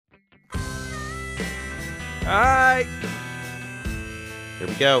All right. Here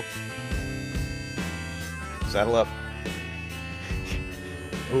we go. Saddle up.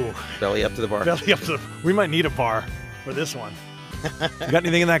 Ooh. Belly up to the bar. Belly up to the... We might need a bar for this one. You got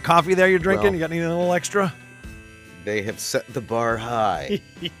anything in that coffee there you're drinking? Well, you got anything a little extra? They have set the bar high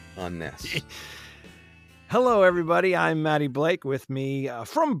on this. Hello, everybody. I'm Matty Blake. With me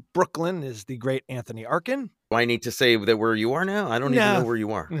from Brooklyn is the great Anthony Arkin. Do I need to say that where you are now? I don't even know where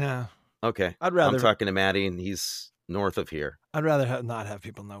you are. Yeah. Okay. I'd rather... I'm talking to Matty, and he's north of here. I'd rather not have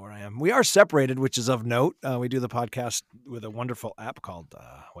people know where I am. We are separated, which is of note. We do the podcast with a wonderful app called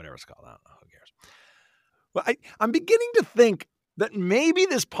whatever it's called. I don't know. Who cares? Well, I'm beginning to think that maybe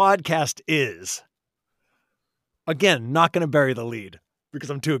this podcast is, again, not going to bury the lead because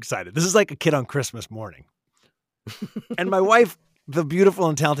I'm too excited. This is like a kid on Christmas morning. And my wife, the beautiful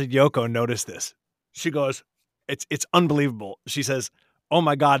and talented Yoko, noticed this. She goes, it's unbelievable. She says, "Oh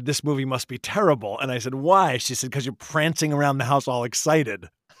my God, this movie must be terrible." And I said, "Why?" She said, "Because you're prancing around the house all excited."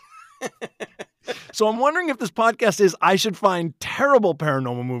 So I'm wondering if this podcast is, I should find terrible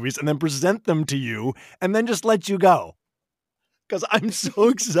paranormal movies and then present them to you and then just let you go. Because I'm so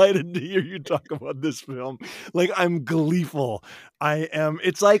excited to hear you talk about this film. Like, I'm gleeful.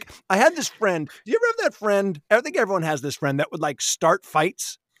 It's like, I had this friend. Do you ever have that friend? I think everyone has this friend that would like start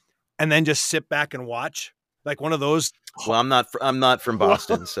fights and then just sit back and watch. Like one of those. Well, I'm not from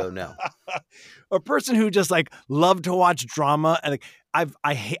Boston, so no. A person who just like loved to watch drama, and like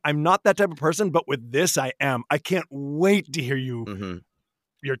I'm not that type of person, but with this I am. I can't wait to hear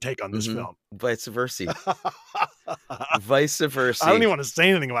your take on this film. Vice versa. Vice versa. I don't even want to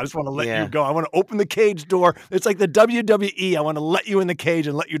say anything about it. I just want to let you go. I want to open the cage door. It's like the WWE. I want to let you in the cage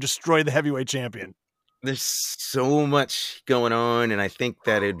and let you destroy the heavyweight champion. There's so much going on, and I think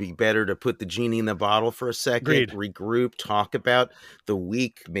that it'd be better to put the genie in the bottle for a second, regroup, talk about the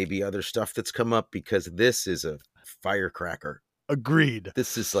week, maybe other stuff that's come up, because this is a firecracker. Agreed.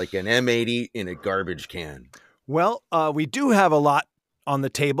 This is like an M80 in a garbage can. Well, we do have a lot on the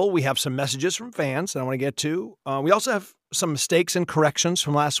table. We have some messages from fans that I want to get to. We also have some mistakes and corrections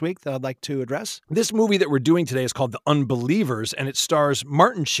from last week that I'd like to address. This movie that we're doing today is called The Unbelievers, and it stars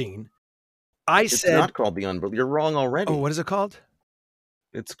Martin Sheen. It's not called The Unbelievers. You're wrong already. Oh, what is it called?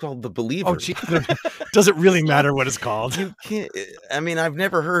 It's called The Believers. Oh, gee. Does it really matter what it's called? You can't. I mean, I've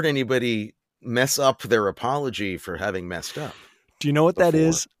never heard anybody mess up their apology for having messed up. Do you know what that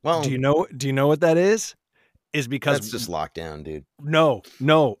is? Well, do you know what that is? Is because that's just lockdown, dude. No.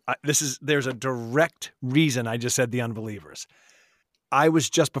 There's a direct reason I just said The Unbelievers. I was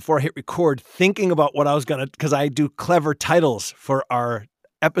just before I hit record thinking about what I was gonna, because I do clever titles for our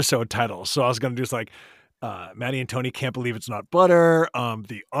episode titles. So I was going to do like, Maddie and Tony Can't Believe It's Not Butter.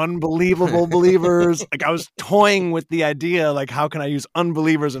 The Unbelievable Believers. Like I was toying with the idea, like how can I use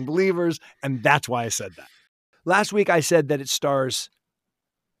unbelievers and believers? And that's why I said that. Last week I said that it stars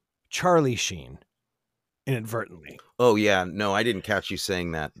Charlie Sheen inadvertently. Oh yeah. No, I didn't catch you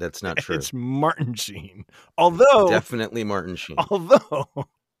saying that. That's not true. It's Martin Sheen. Although. Definitely Martin Sheen. Although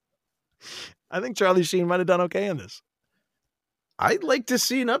I think Charlie Sheen might have done okay in this. I'd like to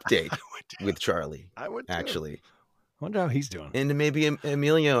see an update with Charlie. I would too. Actually. I wonder how he's doing. And maybe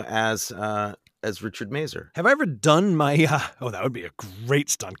Emilio as Richard Mazer. Have I ever done my? That would be a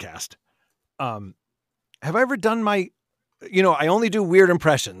great stunt cast. Have I ever done my? I only do weird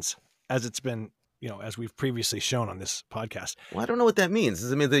impressions, as it's been, as we've previously shown on this podcast. Well, I don't know what that means.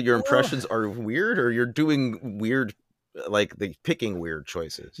 Does it mean that your impressions are weird, or you're doing weird, like picking weird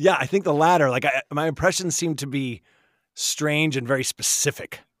choices? Yeah, I think the latter. Like my impressions seem to be strange and very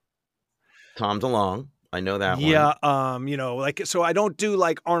specific. Tom DeLonge, I know that one. Yeah, so I don't do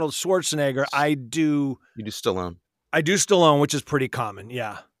like Arnold Schwarzenegger. You do Stallone. I do Stallone, which is pretty common.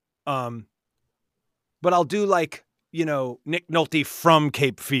 Yeah. But I'll do like, Nick Nolte from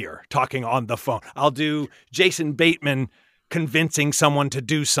Cape Fear talking on the phone. I'll do Jason Bateman convincing someone to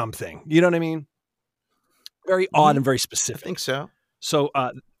do something. You know what I mean? Very odd and very specific. I think so. So,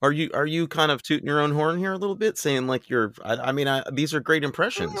 are you kind of tooting your own horn here a little bit, saying like these are great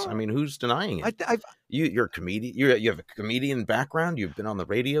impressions. I mean, who's denying it? You're a comedian. You have a comedian background. You've been on the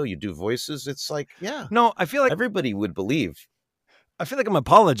radio. You do voices. It's like, yeah. No, I feel like everybody would believe. I feel like I'm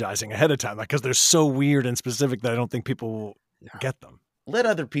apologizing ahead of time, because they're so weird and specific that I don't think people will get them. Let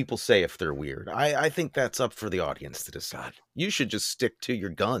other people say if they're weird. I think that's up for the audience to decide. You should just stick to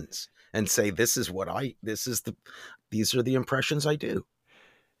your guns and say, these are the impressions I do.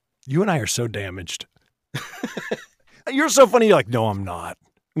 You and I are so damaged. You're so funny. You're like, no, I'm not.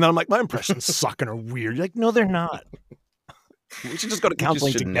 And then I'm like, my impressions suck and are weird. You're like, no, they're not. We should just go to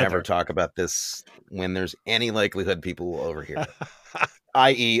counseling together. Never talk about this when there's any likelihood people will overhear it.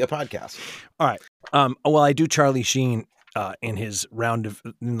 i.e. a podcast. All right. Well, I do Charlie Sheen in his round of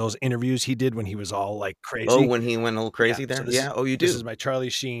in those interviews he did when he was all like crazy. Oh, when he went a little crazy there? So Oh, you do? This is my Charlie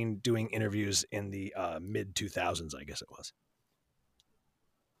Sheen doing interviews in the mid-2000s, I guess it was.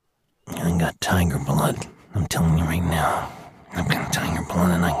 I got tiger blood. I'm telling you right now. I've got tiger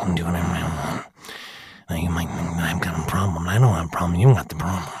blood and I can do whatever I want. Now you might think that I've got a problem. I don't have a problem. You got the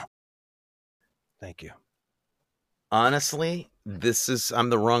problem. Thank you. Honestly, I'm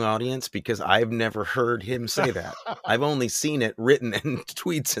the wrong audience because I've never heard him say that. I've only seen it written in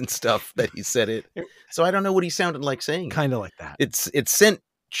tweets and stuff that he said it. So I don't know what he sounded like saying. Kind of like that. It sent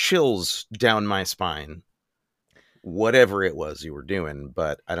chills down my spine. Whatever it was you were doing,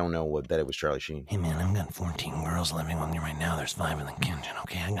 but I don't know that it was Charlie Sheen. Hey man, I've got 14 girls living with me right now. There's 5 in the kitchen.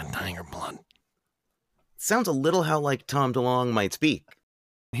 Okay, I got tiger blood. Sounds a little how like Tom DeLonge might speak.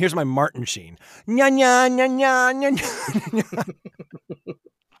 Here's my Martin Sheen. Nya, nya, nya, nya, nya,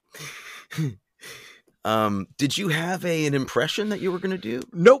 nya. Did you have an impression that you were going to do?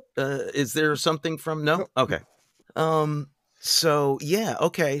 Nope. Is there something from? No? Okay. So yeah.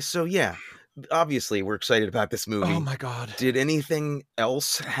 Okay. So yeah. Obviously, we're excited about this movie. Oh my God. Did anything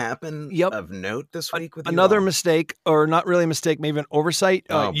else happen of note this week with you? Another mistake, or not really a mistake, maybe an oversight.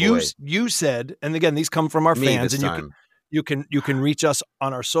 You said, and again, these come from our fans, and you can reach us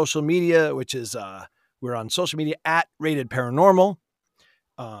on our social media, which is we're on social media at Rated Paranormal.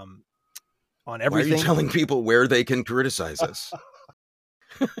 On everything. Why are you telling people where they can criticize us?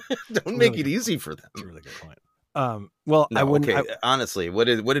 Don't make it easy for them. That's a really good point. Well, no, I wouldn't. Okay. Honestly, what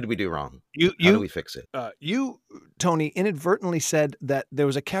did we do wrong? How do we fix it? You, Tony, inadvertently said that there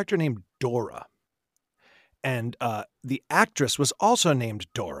was a character named Dora, and the actress was also named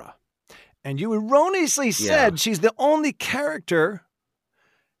Dora, and you erroneously said she's the only character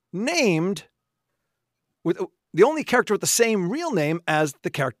named with the only character with the same real name as the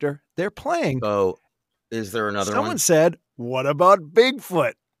character they're playing. Oh, is there another one? Someone said, "What about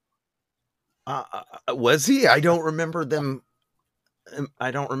Bigfoot?" Was he? I don't remember them.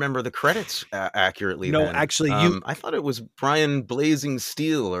 I don't remember the credits accurately. No, then. Actually, I thought it was Brian Blazing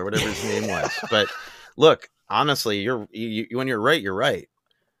Steel or whatever his name was. But look, honestly, when you're right, you're right.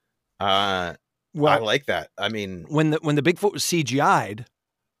 Well, I like that. I mean, when the Bigfoot was CGI'd,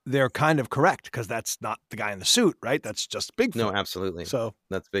 they're kind of correct because that's not the guy in the suit, right? That's just Bigfoot. No, absolutely. So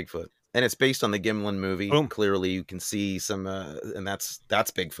that's Bigfoot. And it's based on the Gimlin movie. Boom. Clearly, you can see some, and that's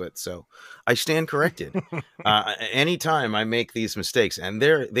Bigfoot. So I stand corrected. Anytime I make these mistakes, and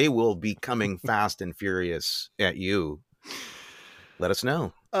they will be coming fast and furious at you, let us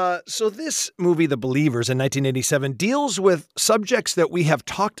know. So this movie, The Believers, in 1987, deals with subjects that we have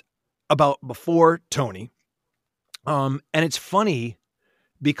talked about before, Tony. And it's funny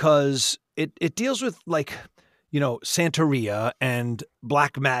because it deals with like, Santeria and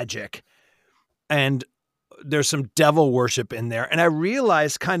black magic, and there's some devil worship in there. And I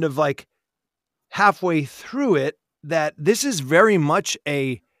realized kind of like halfway through it that this is very much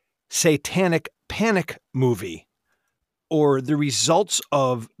a satanic panic movie, or the results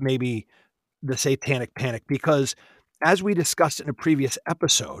of maybe the satanic panic, because as we discussed in a previous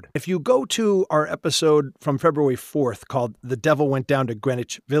episode, if you go to our episode from February 4th called The Devil Went Down to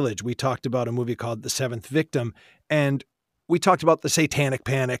Greenwich Village, we talked about a movie called The Seventh Victim, and we talked about the satanic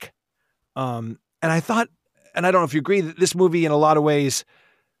panic. And I thought, and I don't know if you agree, that this movie in a lot of ways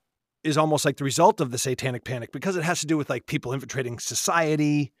is almost like the result of the satanic panic, because it has to do with like people infiltrating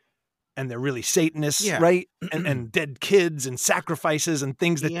society, and they're really Satanists, right? and dead kids and sacrifices and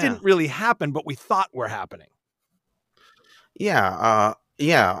things that didn't really happen, but we thought were happening. Yeah.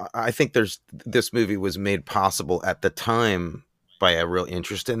 I think this movie was made possible at the time by a real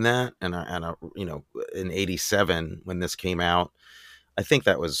interest in that. And in 87, when this came out, I think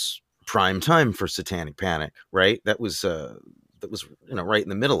that was prime time for Satanic Panic, right? That was right in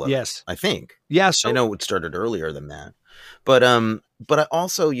the middle of it, I think. Yeah. So I know it started earlier than that, but I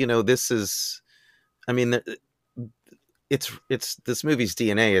also, this is, I mean, it's this movie's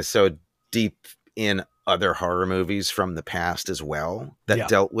DNA is so deep in other horror movies from the past as well that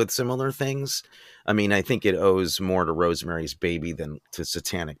dealt with similar things. I mean, I think it owes more to Rosemary's Baby than to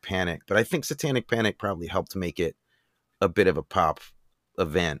Satanic Panic, but I think Satanic Panic probably helped make it a bit of a pop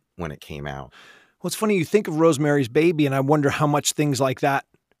event when it came out. Well, it's funny, you think of Rosemary's Baby, and I wonder how much things like that,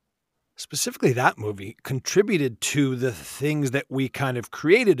 specifically that movie, contributed to the things that we kind of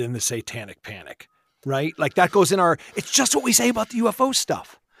created in the Satanic Panic, right? Like that goes in it's just what we say about the UFO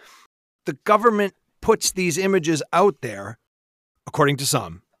stuff. The government puts these images out there, according to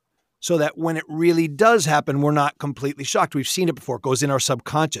some, so that when it really does happen, we're not completely shocked. We've seen it before. It goes in our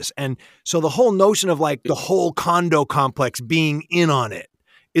subconscious. And so the whole notion of like the whole condo complex being in on it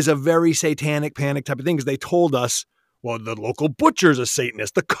is a very satanic panic type of thing, because they told us, well, the local butcher's a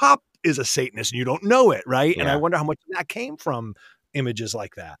Satanist, the cop is a Satanist, and you don't know it, right? Yeah. And I wonder how much of that came from images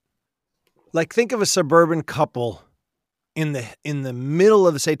like that. Like, think of a suburban couple in the middle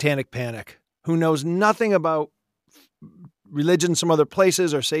of the satanic panic who knows nothing about religion, some other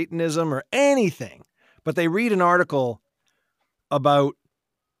places, or Satanism or anything, but they read an article about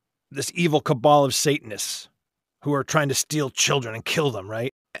this evil cabal of Satanists who are trying to steal children and kill them,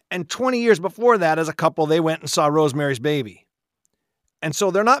 right? And 20 years before that, as a couple, they went and saw Rosemary's Baby. And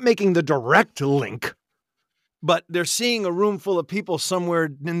so they're not making the direct link, but they're seeing a room full of people somewhere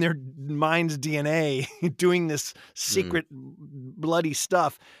in their mind's DNA doing this secret bloody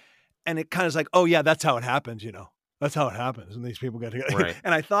stuff. And it kind of is like, oh yeah, that's how it happens, you know. That's how it happens when these people get together. Right.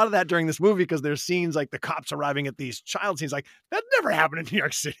 And I thought of that during this movie, because there's scenes like the cops arriving at these child scenes. Like, that never happened in New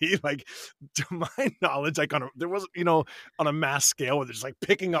York City. Like, to my knowledge, like there wasn't, you know, on a mass scale where there's like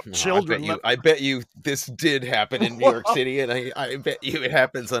picking up children. I bet you this did happen in New York City, and I bet you it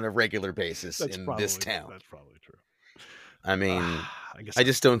happens on a regular basis this town. That's probably true. I mean, I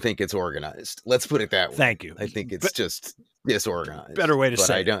just don't think it's organized. Let's put it that way. Thank you. I think it's just disorganized. Better way to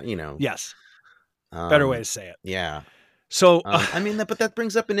say it. I don't, you know. Yes. Better way to say it. Yeah. So, I mean, but that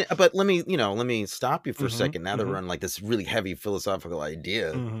brings up but let me stop you for a second. Now that we're on like this really heavy philosophical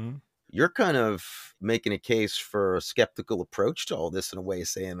idea, you're kind of making a case for a skeptical approach to all this in a way,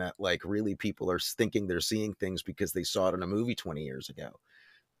 saying that like really people are thinking they're seeing things because they saw it in a movie 20 years ago.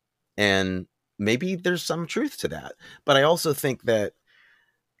 And maybe there's some truth to that. But I also think that,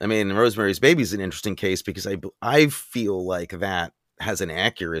 I mean, Rosemary's Baby is an interesting case because I feel like that has an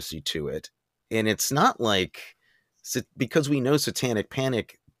accuracy to it. And it's not like, because we know satanic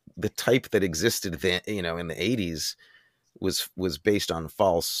panic, the type that existed then, you know, in the 80s was based on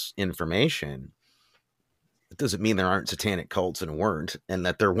false information. It doesn't mean there aren't satanic cults and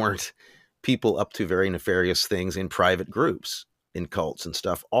that there weren't people up to very nefarious things in private groups, in cults and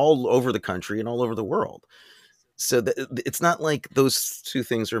stuff all over the country and all over the world. So it's not like those two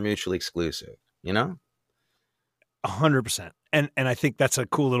things are mutually exclusive, you know? 100%. And I think that's a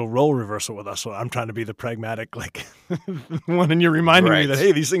cool little role reversal with us. So I'm trying to be the pragmatic, like one, and you're reminding me that,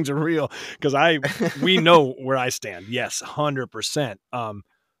 hey, these things are real, because we know where I stand. Yes, 100%.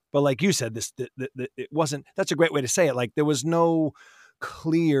 But like you said, it wasn't. That's a great way to say it. Like, there was no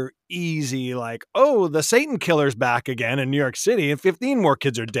clear, easy, like, oh, the Satan killer's back again in New York City, and 15 more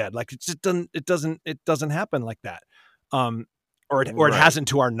kids are dead. Like, it just doesn't happen like that. Or it hasn't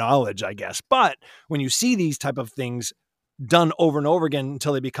to our knowledge, I guess. But when you see these type of things done over and over again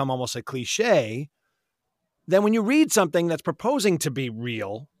until they become almost a cliche, then when you read something that's proposing to be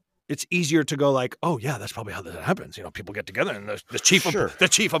real, it's easier to go like, oh yeah, that's probably how that happens. You know, people get together and the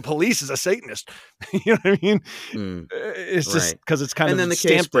chief of police is a Satanist. You know what I mean? It's just because it's kind of, and then the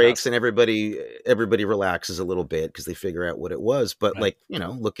case breaks and everybody relaxes a little bit because they figure out what it was. But like, you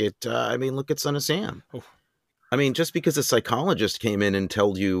know, look at Son of Sam. Oh. I mean, just because a psychologist came in and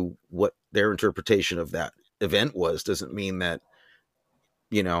told you what their interpretation of that event was doesn't mean that,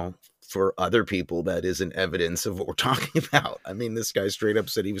 you know, for other people that isn't evidence of what we're talking about. I mean, this guy straight up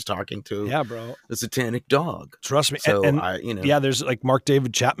said he was talking to a satanic dog. Trust me. So there's like Mark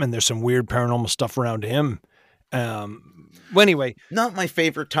David Chapman. There's some weird paranormal stuff around him. Well, anyway, not my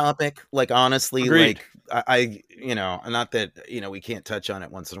favorite topic. Like, honestly, agreed. Like I, you know, not that, you know, we can't touch on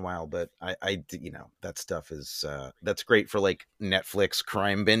it once in a while, but I, you know, that stuff is, that's great for like Netflix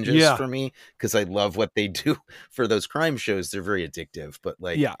crime binges for me. Cause I love what they do for those crime shows. They're very addictive, but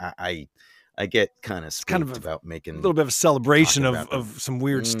like, I get kind of about making a little bit of a celebration of some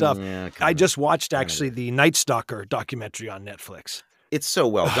weird stuff. I just watched actually the Night Stalker documentary on Netflix. It's so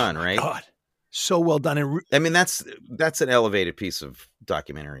well done, right? God. So well done. And I mean, that's an elevated piece of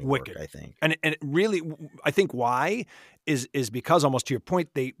documentary work, I think. And it really, I think why is because, almost to your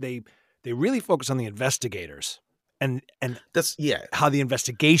point, they really focus on the investigators and that's how the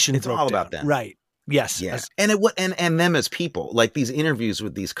investigation it's all about them. Right. Yes. Yeah. And them as people, like these interviews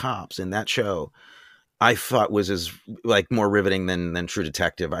with these cops in that show, I thought was as like more riveting than True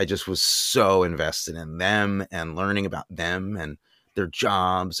Detective. I just was so invested in them and learning about them and their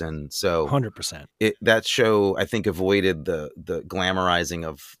jobs. And so 100%. That show, I think, avoided the glamorizing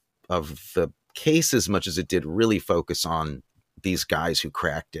of the case as much as it did really focus on these guys who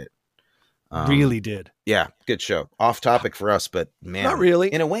cracked it. Really did. Yeah, good show. Off topic for us, but man, not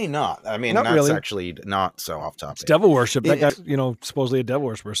really. In a way, not. I mean, not that's really. Actually not so off topic. It's devil worship. That guy's, supposedly a devil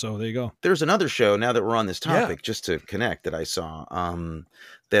worshiper. So there you go. There's another show, now that we're on this topic, just to connect, that I saw.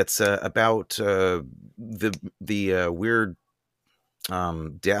 That's about the weird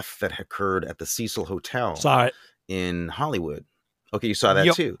death that occurred at the Cecil Hotel. Saw it in Hollywood. Okay, you saw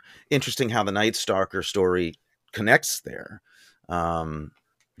that too. Interesting how the Night Stalker story connects there.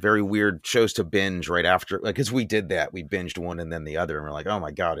 Very weird shows to binge right after, like, because we did that. We binged one and then the other, and we're like, oh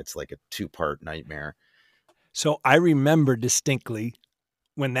my God, it's like a 2-part nightmare. So I remember distinctly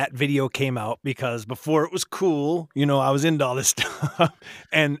when that video came out, because before it was cool, I was into all this stuff.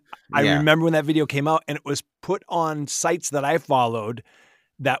 And I remember when that video came out, and it was put on sites that I followed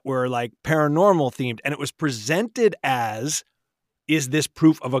that were like paranormal themed. And it was presented as, is this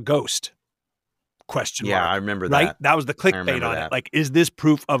proof of a ghost? Question mark. I remember that. Right? That was the clickbait on it. Like, is this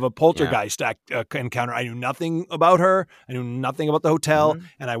proof of a poltergeist encounter? I knew nothing about her. I knew nothing about the hotel.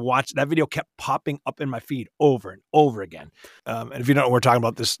 And I watched that video, kept popping up in my feed over and over again. And if you don't know, we're talking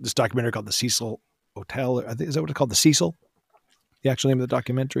about this documentary called The Cecil Hotel. I think, is that what it's called? The Cecil? The actual name of the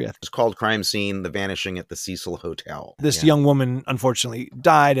documentary? It's called Crime Scene, The Vanishing at the Cecil Hotel. This young woman unfortunately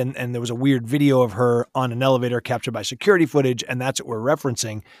died, and there was a weird video of her on an elevator captured by security footage, and that's what we're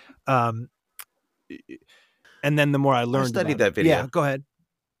referencing. And then the more I learned, studied that video. Yeah, go ahead.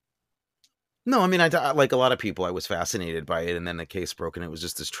 No, I mean, I like a lot of people, I was fascinated by it, and then the case broke, and it was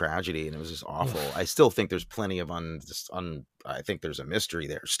just this tragedy, and it was just awful. I still think there's plenty of I think there's a mystery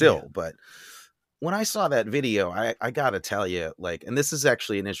there still, but when I saw that video, I gotta tell you, like, and this is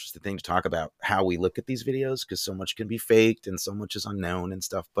actually an interesting thing to talk about, how we look at these videos, because so much can be faked and so much is unknown and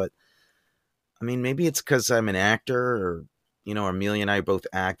stuff. But I mean, maybe it's because I'm an actor, or Amelia and I both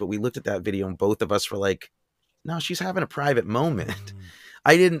act, but we looked at that video and both of us were like, no, she's having a private moment.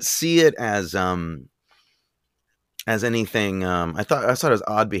 I didn't see it as anything. I thought it was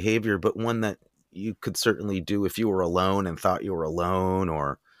odd behavior, but one that you could certainly do if you were alone and thought you were alone,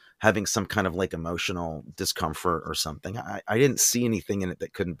 or having some kind of like emotional discomfort or something. I didn't see anything in it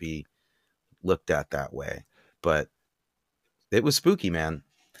that couldn't be looked at that way, but it was spooky, man.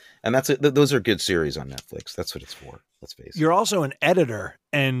 And that's it. Those are good series on Netflix. That's what it's for. Let's face it. You're also an editor,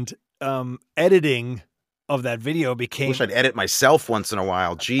 and editing of that video became... I wish I'd edit myself once in a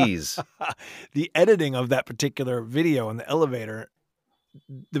while. Jeez. The editing of that particular video in the elevator,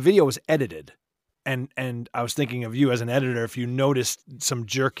 the video was edited. And I was thinking of you as an editor, if you noticed some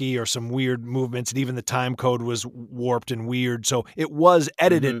jerky or some weird movements, and even the time code was warped and weird. So it was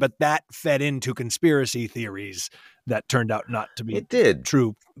edited, but that fed into conspiracy theories that turned out not to be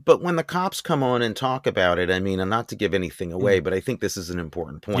true. But when the cops come on and talk about it, I mean, and not to give anything away, but I think this is an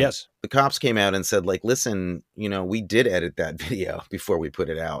important point. Yes. The cops came out and said, like, listen, we did edit that video before we put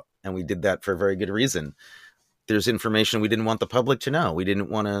it out, and we did that for a very good reason. There's information we didn't want the public to know. We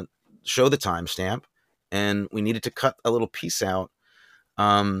didn't want to show the timestamp, and we needed to cut a little piece out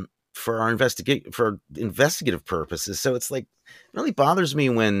for our investigative purposes. So it's like, it really bothers me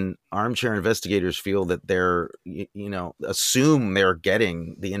when armchair investigators feel that they're, assume they're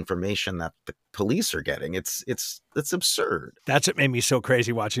getting the information that the police are getting. It's absurd. That's what made me so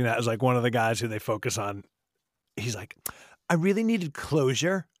crazy watching that. It was like one of the guys who they focus on. He's like, I really needed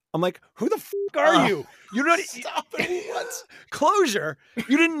closure. I'm like, who the fuck are you? You don't stop it. What? Closure?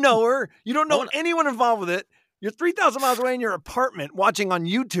 You didn't know her. You don't know anyone involved with it. You're 3,000 miles away in your apartment watching on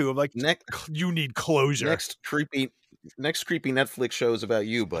YouTube. Like, you need closure. Next creepy Netflix shows about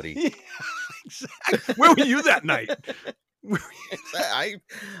you, buddy. Yeah, exactly. Where were you that night?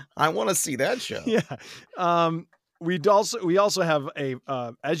 I want to see that show. Yeah. We also have a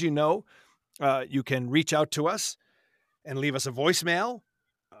as you know, you can reach out to us and leave us a voicemail.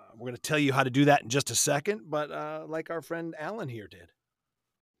 We're going to tell you how to do that in just a second, but like our friend Alan here did.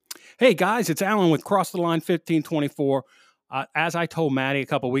 Hey guys, it's Alan with Cross the Line 1524. As I told Maddie a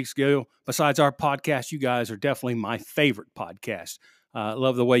couple of weeks ago, besides our podcast, you guys are definitely my favorite podcast.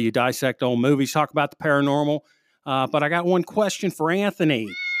 Love the way you dissect old movies, talk about the paranormal. But I got one question for Anthony.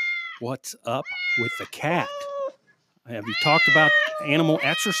 What's up with the cat? Have you talked about animal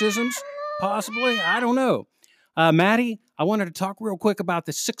exorcisms? Possibly? I don't know. Maddie, I wanted to talk real quick about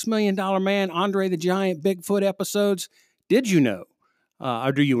the $6 Million Man, Andre the Giant, Bigfoot episodes. Did you know,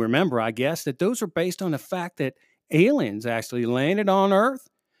 or do you remember, I guess, that those are based on the fact that aliens actually landed on Earth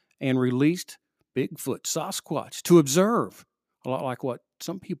and released Bigfoot, Sasquatch to observe, a lot like what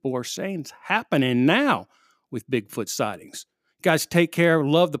some people are saying is happening now with Bigfoot sightings. Guys, take care.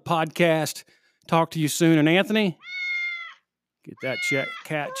 Love the podcast. Talk to you soon. And Anthony, get that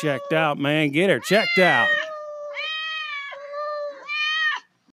cat checked out, man. Get her checked out.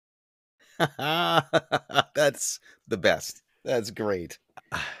 That's the best. That's great.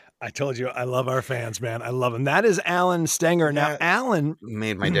 I told you, I love our fans, man. I love them. That is Alan Stenger. Now, That Alan,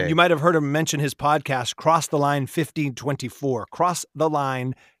 made my day. you might have heard him mention his podcast, Cross the Line 1524. Cross the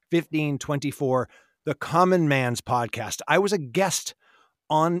Line 1524, the Common Man's podcast. I was a guest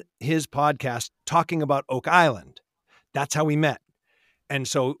on his podcast talking about Oak Island. That's how we met. And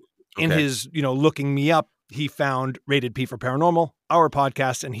so in his, looking me up, he found Rated P for Paranormal, our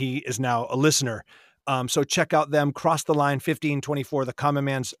podcast, and he is now a listener. So check out them, Cross the Line 1524, the Common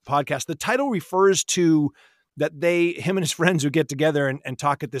Man's podcast. The title refers to that him and his friends who get together and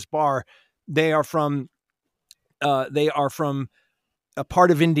talk at this bar, they are from a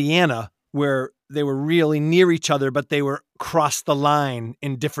part of Indiana where they were really near each other, but they were across the line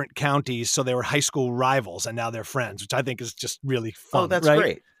in different counties. So they were high school rivals and now they're friends, which I think is just really fun. Oh, that's right?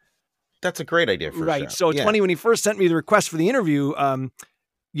 great. That's a great idea for a show. So it's funny when he first sent me the request for the interview,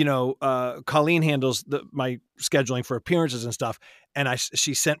 Colleen handles my scheduling for appearances and stuff. And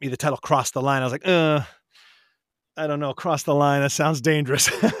she sent me the title Cross the Line. I was like, I don't know, Cross the Line. That sounds dangerous.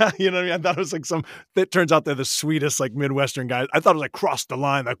 You know what I mean? I thought it was like it turns out they're the sweetest, like Midwestern guys. I thought it was like Cross the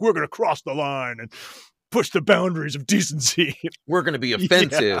Line. Like, we're going to cross the line and push the boundaries of decency. We're going to be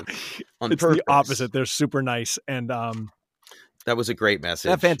offensive on it's purpose. The opposite. They're super nice. And, that was a great message.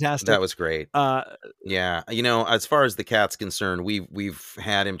 That's fantastic. That was great. Yeah. As far as the cat's concerned, we've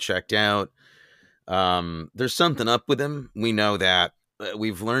had him checked out. There's something up with him. We know that.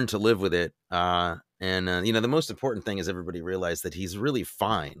 We've learned to live with it. The most important thing is everybody realize that he's really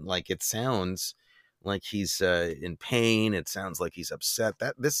fine. Like, it sounds like he's in pain. It sounds like he's upset.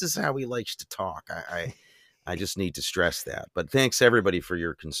 This is how he likes to talk. I just need to stress that. But thanks everybody for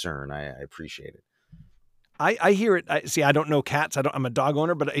your concern. I appreciate it. I hear it. I don't know cats. I'm a dog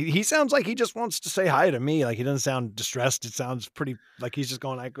owner, but he sounds like he just wants to say hi to me. Like, he doesn't sound distressed. It sounds pretty like he's just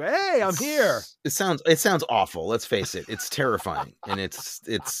going like, "Hey, I'm here." It sounds awful. Let's face it. It's terrifying. And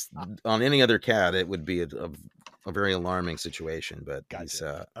it's on any other cat, it would be a very alarming situation, but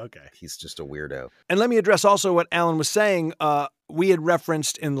gotcha. He's just a weirdo. And let me address also what Alan was saying. We had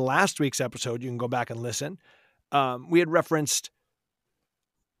referenced in last week's episode, you can go back and listen. We had referenced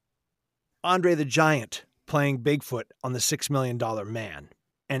Andre the Giant playing Bigfoot on the $6 Million Man.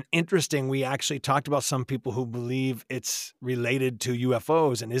 And interesting, we actually talked about some people who believe it's related to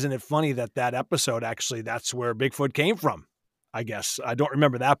UFOs. And isn't it funny that episode, actually, that's where Bigfoot came from, I guess. I don't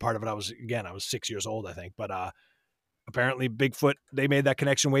remember that part of it. I was 6 years old, I think. But apparently Bigfoot, they made that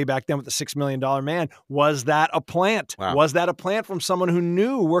connection way back then with the $6 Million Man. Was that a plant? Wow. Was that a plant from someone who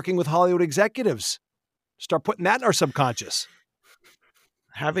knew, working with Hollywood executives? Start putting that in our subconscious.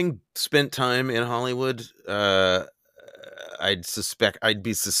 Having spent time in Hollywood, I'd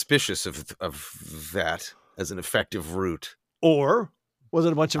be suspicious of that as an effective route. Or was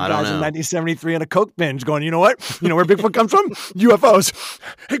it a bunch of guys in 1973 on a Coke binge going, you know what? You know where Bigfoot comes from? UFOs.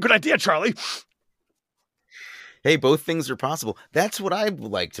 Hey, good idea, Charlie. Hey, both things are possible. That's what I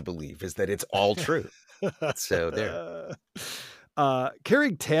like to believe, is that it's all true. So there.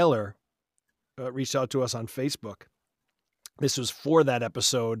 Kerrig Taylor reached out to us on Facebook. This was for that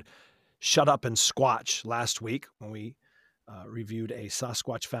episode, Shut Up and Squatch, last week when we reviewed a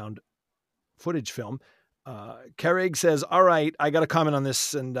Sasquatch found footage film. Kerrig says, all right, I got a comment on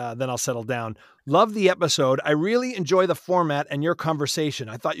this and then I'll settle down. Love the episode. I really enjoy the format and your conversation.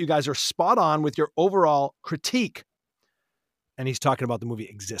 I thought you guys are spot on with your overall critique. And he's talking about the movie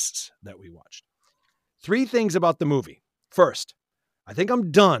Exists that we watched. 3 things about the movie. First, I think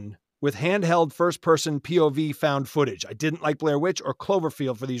I'm done with handheld first-person POV found footage. I didn't like Blair Witch or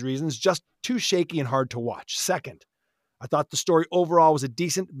Cloverfield for these reasons, just too shaky and hard to watch. Second, I thought the story overall was a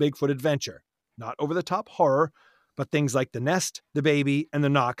decent Bigfoot adventure. Not over-the-top horror, but things like the nest, the baby, and the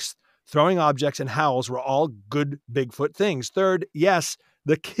knocks, throwing objects and howls were all good Bigfoot things. Third, yes,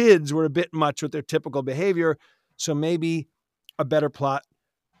 the kids were a bit much with their typical behavior, so maybe a better plot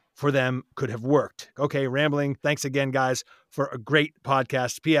for them could have worked. Okay, rambling. Thanks again, guys, for a great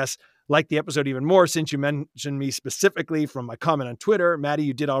podcast. P.S. Like the episode even more since you mentioned me specifically from my comment on Twitter. Maddie,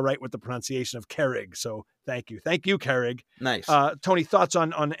 you did all right with the pronunciation of Kerrig, so thank you. Thank you, Kerrig. Nice. Tony, thoughts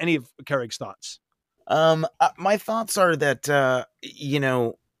on any of Kerrig's thoughts? My thoughts are that,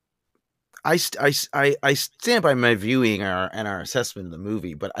 I stand by my viewing and our assessment of the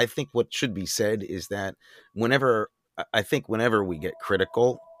movie, but I think what should be said is that whenever we get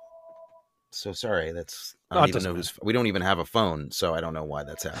critical. So sorry, I don't even know we don't even have a phone, so I don't know why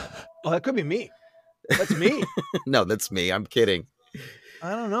that's happening. Oh, that could be me. That's me. No, that's me. I'm kidding.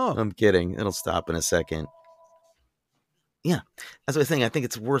 I don't know. I'm kidding. It'll stop in a second. Yeah. As I was saying, I think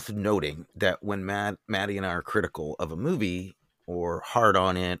it's worth noting that when Maddie and I are critical of a movie or hard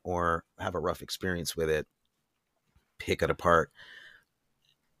on it or have a rough experience with it, pick it apart,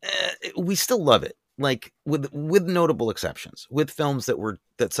 we still love it. Like with notable exceptions, with films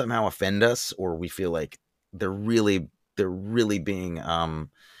that somehow offend us, or we feel like they're really being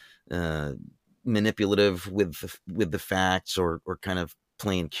manipulative with the facts, or kind of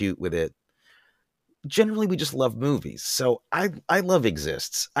playing cute with it. Generally, we just love movies. So I love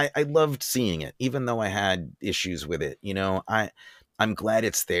Exists. I loved seeing it, even though I had issues with it. I'm glad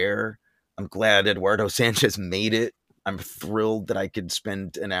it's there. I'm glad Eduardo Sanchez made it. I'm thrilled that I could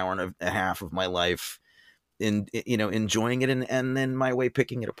spend an hour and a half of my life enjoying it, and then my way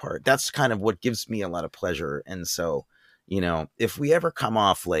picking it apart. That's kind of what gives me a lot of pleasure. And so, if we ever come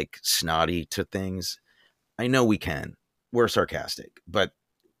off like snotty to things, I know we can. We're sarcastic, but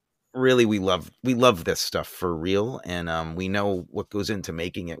really we love this stuff for real, and we know what goes into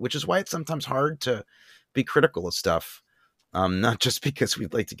making it, which is why it's sometimes hard to be critical of stuff. Not just because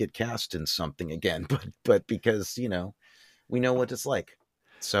we'd like to get cast in something again, but because we know what it's like.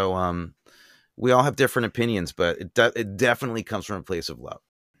 So we all have different opinions, but it definitely comes from a place of love.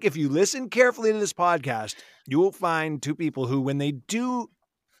 If you listen carefully to this podcast, you will find two people who, when they do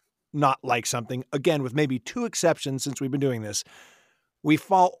not like something, again, with maybe two exceptions since we've been doing this, we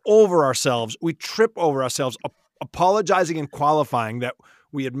fall over ourselves. We trip over ourselves, apologizing and qualifying that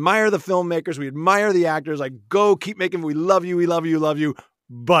we admire the filmmakers, we admire the actors, like, go, keep making, we love you, we love you, love you,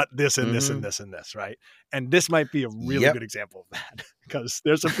 but this and this and this and this, right? And this might be a really good example of that, because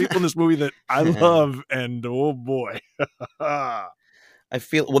there's some people in this movie that I love, and oh boy. I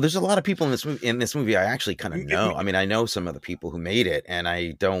feel, well, there's a lot of people in this movie I actually kind of know. I mean, I know some of the people who made it, and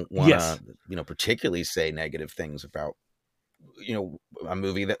I don't want to, particularly say negative things about, a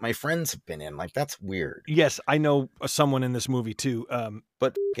movie that my friends have been in. Like, that's weird. Yes, I know someone in this movie too.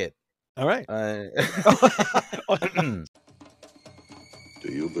 But it. All right.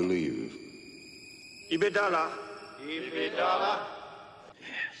 Do you believe? Ibedala. Ibedala?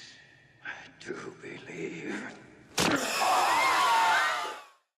 Yes, I do believe.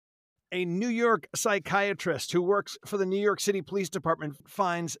 A New York psychiatrist who works for the New York City Police Department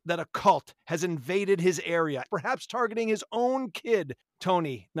finds that a cult has invaded his area, perhaps targeting his own kid.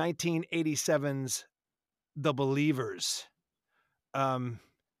 Tony, 1987's The Believers.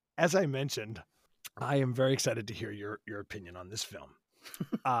 As I mentioned, I am very excited to hear your opinion on this film.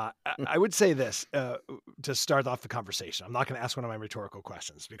 I would say this to start off the conversation. I'm not going to ask one of my rhetorical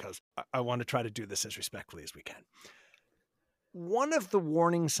questions because I want to try to do this as respectfully as we can. One of the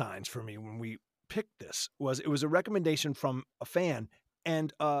warning signs for me when we picked this was it was a recommendation from a fan.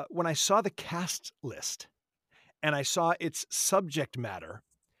 And when I saw the cast list and I saw its subject matter,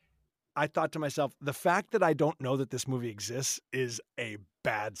 I thought to myself, the fact that I don't know that this movie exists is a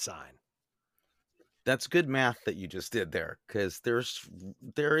bad sign. That's good math that you just did there, because there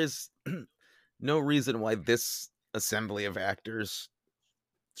is no reason why this assembly of actors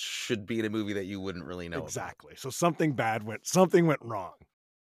should be in a movie that you wouldn't really know. Exactly. About. So something went wrong.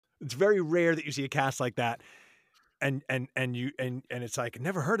 It's very rare that you see a cast like that, and it's like,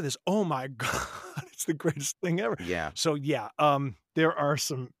 never heard of this. Oh my God, it's the greatest thing ever. Yeah. So yeah, there are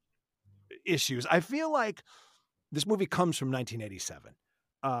some issues. I feel like this movie comes from 1987.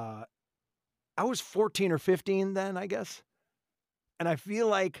 I was 14 or 15 then, I guess. And I feel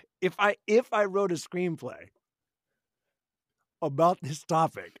like if I wrote a screenplay about this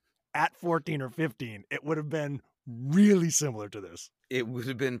topic at 14 or 15, it would have been really similar to this. It would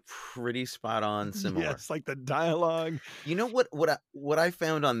have been pretty spot on similar. Yes, like the dialogue. You know what I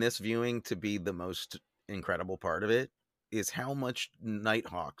found on this viewing to be the most incredible part of it is how much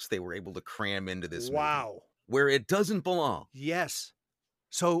Nighthawks they were able to cram into this movie. Where it doesn't belong. Yes.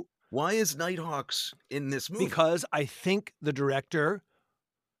 So why is Nighthawks in this movie? Because I think the director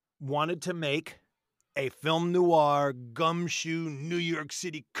wanted to make a film noir, gumshoe, New York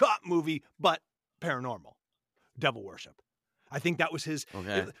City cop movie, but paranormal, devil worship. I think that was his.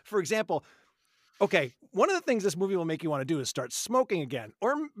 Okay. For example, one of the things this movie will make you want to do is start smoking again,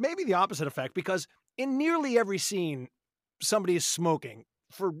 or maybe the opposite effect, because in nearly every scene, somebody is smoking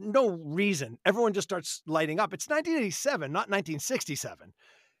for no reason. Everyone just starts lighting up. It's 1987, not 1967.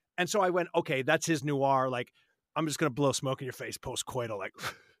 And so I went, okay, that's his noir. Like, I'm just going to blow smoke in your face post-coital. Like,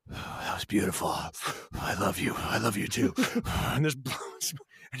 that was beautiful. I love you. I love you too. And there's,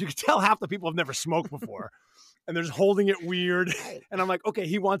 and you can tell half the people have never smoked before. And they're just holding it weird. And I'm like, okay,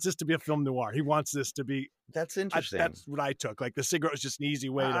 he wants this to be a film noir. He wants this to be. That's interesting. That's what I took. Like, the cigarette was just an easy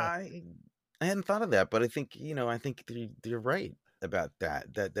way to. I hadn't thought of that, but I think, you're right about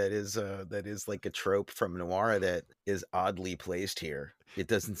that. That is like a trope from noir that is oddly placed here. It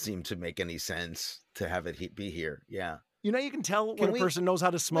doesn't seem to make any sense to have it be here. Yeah. You know, you can tell when a person knows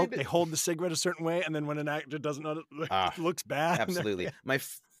how to smoke. They hold the cigarette a certain way, and then when an actor doesn't know, it looks bad. Absolutely. My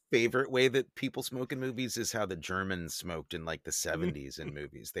favorite way that people smoke in movies is how the Germans smoked in like the 70s in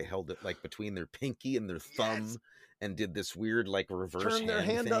movies. They held it like between their pinky and their thumb and did this weird like reverse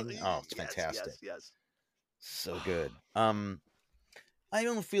hand thing. Oh, it's fantastic. Yes. So good. I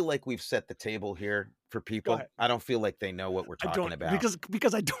don't feel like we've set the table here for people. I don't feel like they know what we're talking about.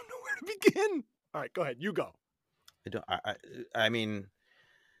 Because I don't know where to begin. All right, go ahead. You go.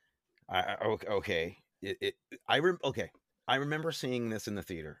 Okay. I remember seeing this in the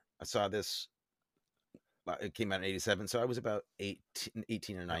theater. I saw this. It came out in 87. So I was about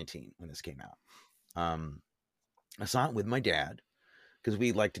 18 or 19 when this came out. I saw it with my dad because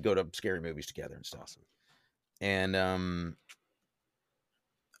we like to go to scary movies together and stuff. Awesome. And,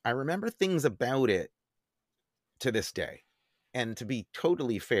 I remember things about it to this day. And to be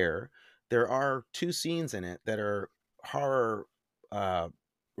totally fair, there are 2 scenes in it that are horror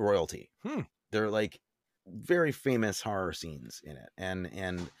royalty. They're like very famous horror scenes in it.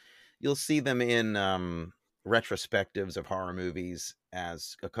 And you'll see them in retrospectives of horror movies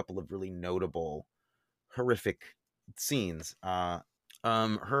as a couple of really notable horrific scenes.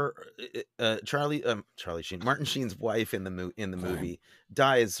 Charlie Sheen, Martin Sheen's wife in the movie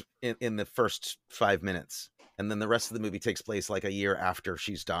dies in the first 5 minutes, and then the rest of the movie takes place like a year after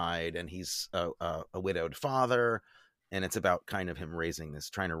she's died, and he's a widowed father, and it's about kind of him raising this,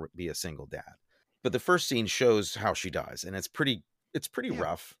 trying to be a single dad. But the first scene shows how she dies, and it's pretty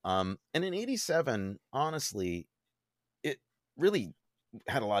rough. And in 87, honestly, it really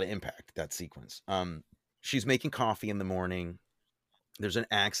had a lot of impact, that sequence. She's making coffee in the morning. There's an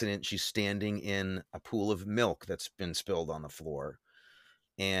accident. She's standing in a pool of milk that's been spilled on the floor.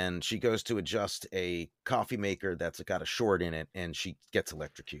 And she goes to adjust a coffee maker that's got a short in it, and she gets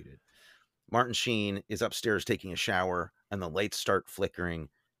electrocuted. Martin Sheen is upstairs taking a shower, and the lights start flickering.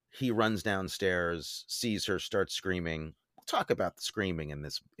 He runs downstairs, sees her, starts screaming. We'll talk about the screaming in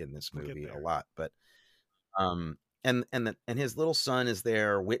this movie a lot, but and his little son is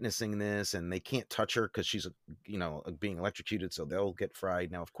there witnessing this, and they can't touch her because she's being electrocuted, so they'll get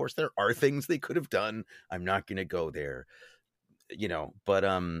fried. Now, of course, there are things they could have done. I'm not going to go there, but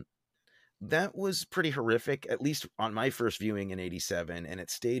that was pretty horrific, at least on my first viewing in 87, and it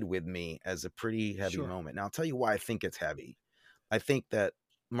stayed with me as a pretty heavy moment. Now, I'll tell you why I think it's heavy. I think that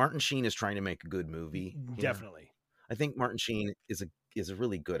Martin Sheen is trying to make a good movie. Definitely. I think Martin Sheen is a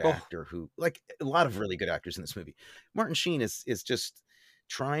really good actor who, like a lot of really good actors in this movie. Martin Sheen is just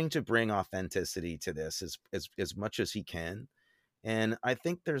trying to bring authenticity to this as much as he can. And I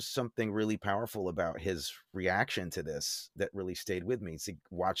think there's something really powerful about his reaction to this that really stayed with me. It's like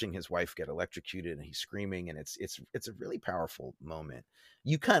watching his wife get electrocuted and he's screaming, and it's a really powerful moment.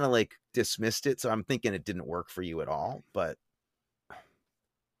 You kind of like dismissed it, so I'm thinking it didn't work for you at all, but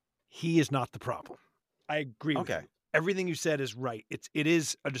he is not the problem. I agree with you. Everything you said is right. It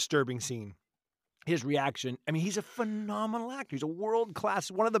is a disturbing scene. His reaction, I mean, he's a phenomenal actor. He's a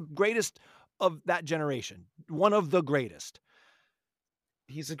world-class, one of the greatest of that generation. One of the greatest.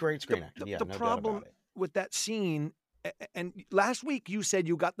 He's a great screen actor. The problem with that scene, and last week you said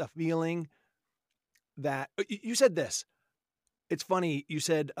you got the feeling that, you said this. It's funny. You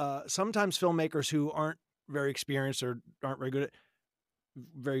said sometimes filmmakers who aren't very experienced or aren't very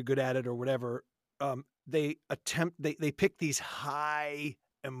good at it or whatever, they pick these high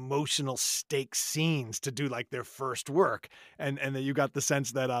emotional stake scenes to do like their first work. And then you got the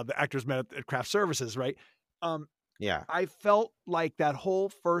sense that the actors met at craft services, right? Yeah. I felt like that whole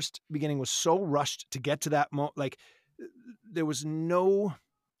first beginning was so rushed to get to that moment. Like there was no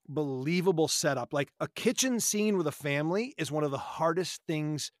believable setup. Like a kitchen scene with a family is one of the hardest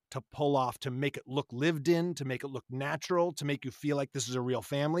things to pull off, to make it look lived in, to make it look natural, to make you feel like this is a real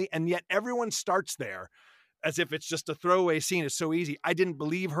family. And yet everyone starts there as if it's just a throwaway scene. It's so easy. I didn't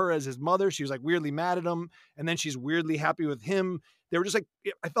believe her as his mother. She was like weirdly mad at him. And then she's weirdly happy with him. They were just like,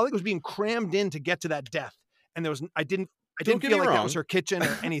 I felt like it was being crammed in to get to that death. And I didn't feel like that was her kitchen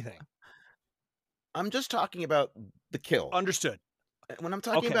or anything. I'm just talking about the kill. Understood. When I'm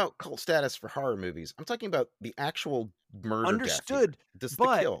talking about cult status for horror movies, I'm talking about the actual murder. Understood. This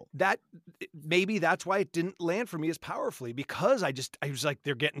but the kill. That maybe that's why it didn't land for me as powerfully, because I was like,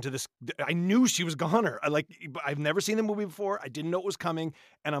 they're getting to this. I knew she was goner. I've never seen the movie before. I didn't know it was coming,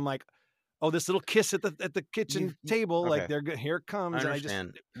 and I'm like, oh, this little kiss at the kitchen table, like here it comes. I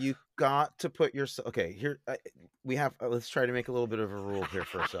understand. You got to put yourself. Okay, here we have. Let's try to make a little bit of a rule here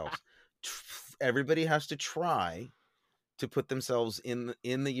for ourselves. Everybody has to try to put themselves in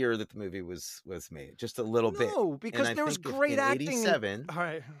the year that the movie was made, just a little bit. No, because there was great acting. 87, all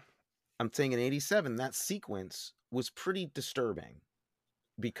right. I'm saying in 87, that sequence was pretty disturbing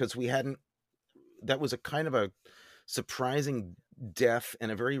because that was a kind of a surprising death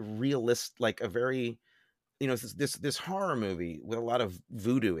and a very like a very, this horror movie with a lot of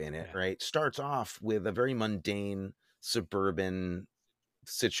voodoo in it, right? Starts off with a very mundane suburban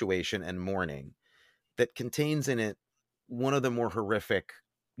situation and mourning that contains in it one of the more horrific,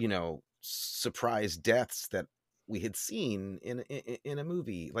 surprise deaths that we had seen in a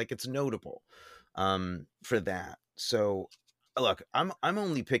movie. Like, it's notable for that. So look, I'm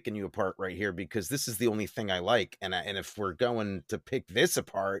only picking you apart right here because this is the only thing I like, and if we're going to pick this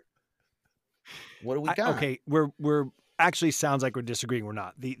apart, what do we got? Okay, we're actually sounds like we're disagreeing. We're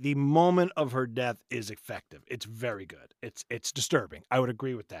not. The moment of her death is effective. It's very good. It's disturbing. I would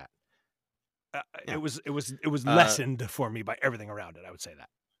agree with that. Yeah. It was lessened for me by everything around it. I would say that.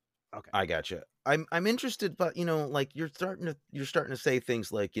 Okay, I gotcha. I'm interested, but like you're starting to say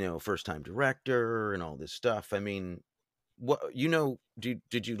things like first time director and all this stuff. I mean, what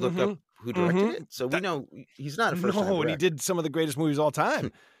did you look up who directed it? So we know he's not a first time director. And he did some of the greatest movies of all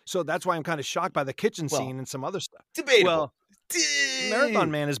time. So that's why I'm kind of shocked by the kitchen scene and some other stuff. Debatable. Well,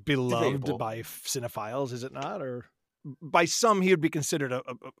 Marathon Man is beloved by cinephiles, is it not? Or by some, he would be considered a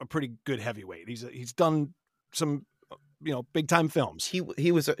pretty good heavyweight. He's done some big time films. He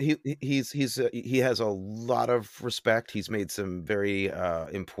has a lot of respect. He's made some very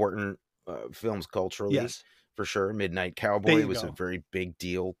important films culturally. Yes. For sure. Midnight Cowboy was a very big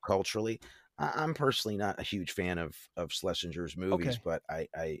deal culturally. I'm personally not a huge fan of Schlesinger's movies, but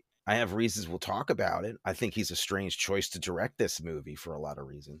I have reasons we'll talk about it. I think he's a strange choice to direct this movie for a lot of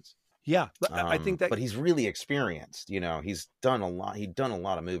reasons. Yeah, but I think that. But he's really experienced. He's done a lot. He'd done a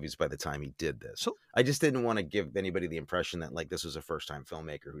lot of movies by the time he did this. So I just didn't want to give anybody the impression that like this was a first time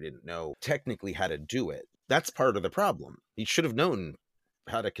filmmaker who didn't know technically how to do it. That's part of the problem. He should have known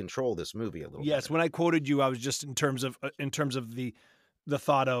how to control this movie a little. Yes, better. When I quoted you, I was just in terms of the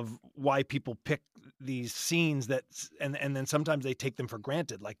thought of why people pick these scenes and then sometimes they take them for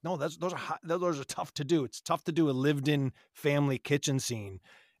granted. Like, no, those are tough to do. It's tough to do a lived-in family kitchen scene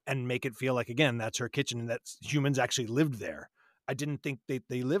and make it feel like, again, that's her kitchen and that humans actually lived there. I didn't think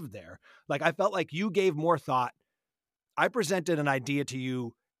they lived there. Like, I felt like you gave more thought. I presented an idea to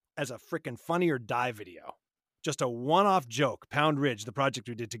you as a freaking Funny or Die video. Just a one-off joke, Pound Ridge, the project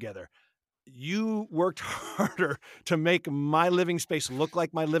we did together. You worked harder to make my living space look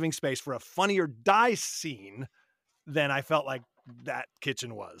like my living space for a Funny or Die scene than I felt like that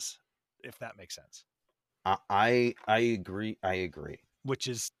kitchen was, if that makes sense. I agree. Which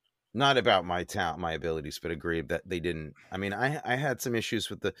is not about my abilities, but agree that they didn't. I mean, I had some issues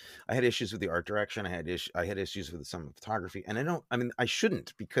with the art direction. I had issues with some photography, and I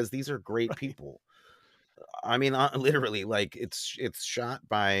shouldn't, because these are great people. I mean, literally, like it's shot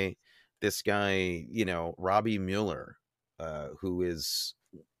by this guy, Robbie Mueller, who is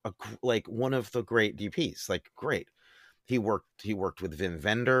like one of the great DPs. Like, great. He worked with Wim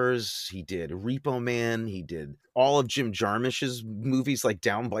Wenders. He did Repo Man. He did all of Jim Jarmusch's movies like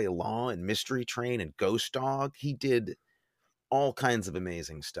Down by Law and Mystery Train and Ghost Dog. He did all kinds of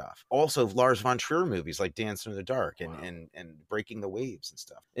amazing stuff. Also Lars von Trier movies like Dance in the Dark and Breaking the Waves and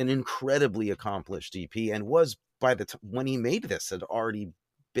stuff. An incredibly accomplished DP, and was by the when he made this had already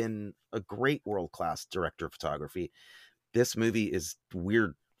been a great world-class director of photography. This movie is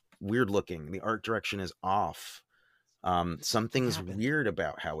weird looking. The art direction is off. Something's weird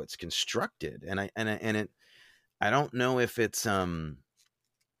about how it's constructed, and I don't know if it's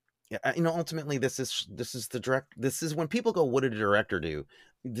ultimately this is when people go, what did a director do?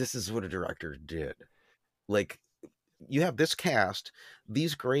 This is what a director did. Like, you have this cast,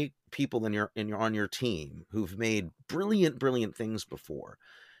 these great people on your team who've made brilliant things before,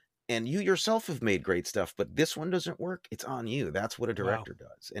 and you yourself have made great stuff, but this one doesn't work. It's on you. That's what a director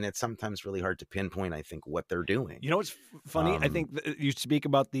does. And it's sometimes really hard to pinpoint, I think, what they're doing. You know what's funny? I think you speak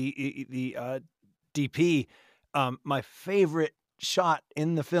about the DP. My favorite shot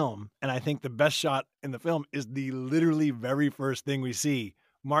in the film, and I think the best shot in the film, is the literally very first thing we see.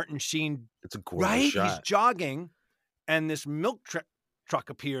 Martin Sheen. It's a gorgeous shot. He's jogging, and this milk truck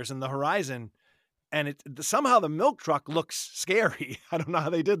appears in the horizon. And somehow the milk truck looks scary. I don't know how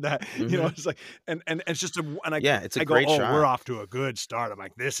they did that. Mm-hmm. It's like, and it's just it's a I great go, shot. We're off to a good start. I'm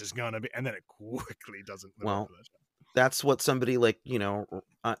like, this is gonna be, and then it quickly doesn't. Well, that's what somebody like,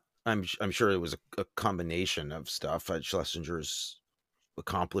 I'm sure it was a combination of stuff. Schlesinger's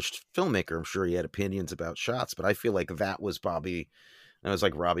accomplished filmmaker. I'm sure he had opinions about shots, but I feel like that was Robbie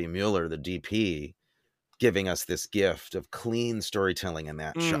Mueller, the DP, giving us this gift of clean storytelling in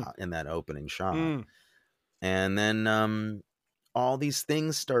that shot, in that opening shot. And then all these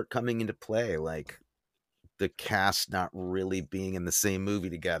things start coming into play, like the cast not really being in the same movie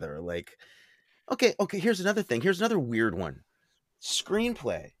together. Like, okay, here's another thing. Here's another weird one.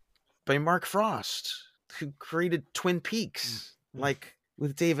 Screenplay by Mark Frost, who created Twin Peaks, like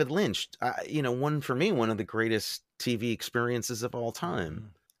with David Lynch. One of the greatest TV experiences of all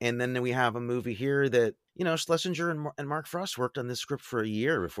time. And then we have a movie here that, Schlesinger and Mark Frost worked on this script for a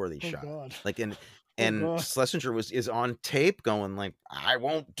year before they shot. God. Like, and Schlesinger is on tape going like, I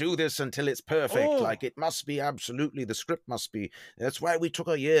won't do this until it's perfect. Like, it must be absolutely, the script must be. That's why we took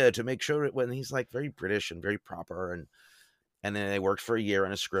a year to make sure it. When he's like very British and very proper, and then they worked for a year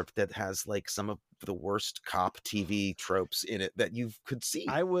on a script that has like some of the worst cop TV tropes in it that you could see.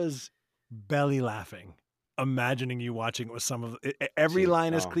 I was belly laughing, imagining you watching it with some of every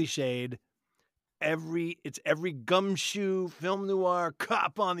line is cliched. It's every gumshoe film noir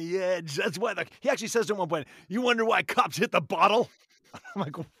cop on the edge. That's why he actually says at one point, "You wonder why cops hit the bottle." I'm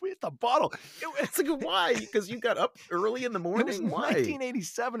like, "We hit the bottle." It's like, why? Because you got up early in the morning. It was why?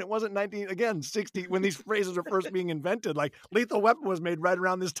 1987. It wasn't 60 when these phrases are first being invented. Like Lethal Weapon was made right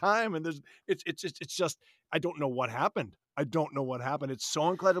around this time, and it's just I don't know what happened. It's so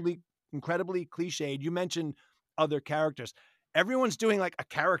incredibly cliched. You mentioned other characters. Everyone's doing like a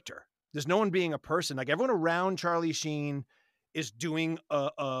character. There's no one being a person. Like everyone around Charlie Sheen is doing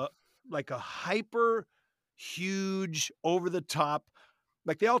a hyper huge over the top.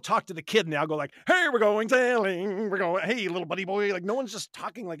 Like they all talk to the kid and they all go like, "Hey, we're going sailing. We're going, hey, little buddy boy." Like no one's just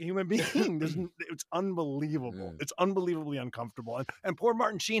talking like a human being. It's unbelievable. It's unbelievably uncomfortable. And poor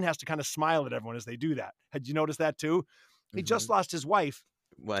Martin Sheen has to kind of smile at everyone as they do that. Had you noticed that too? He just lost his wife,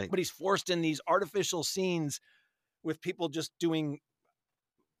 but he's forced in these artificial scenes with people just doing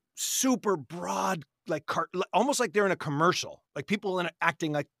super broad, like almost like they're in a commercial, like people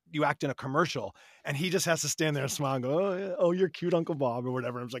acting like you act in a commercial, and he just has to stand there and smile and go, "Oh, yeah, oh, you're cute, Uncle Bob," or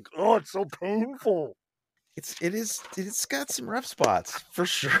whatever. I was like, "Oh, it's so painful." It's got some rough spots for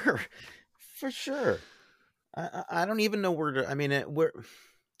sure, for sure. I don't even know where to. I mean,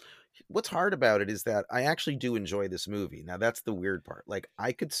 what's hard about it is that I actually do enjoy this movie. Now that's the weird part. Like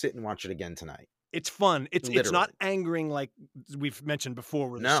I could sit and watch it again tonight. It's fun. It's not angering like we've mentioned before,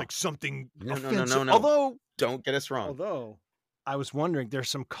 where there's like something offensive. No. Although, don't get us wrong. Although, I was wondering, there's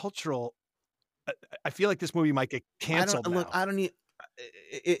some cultural. I feel like this movie might get canceled. I don't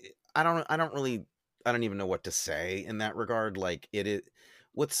even know what to say in that regard. Like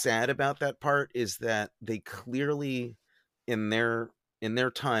what's sad about that part is that they clearly, in their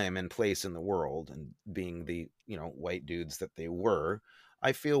time and place in the world, and being the white dudes that they were,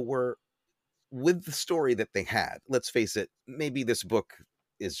 I feel were. With the story that they had, let's face it, maybe this book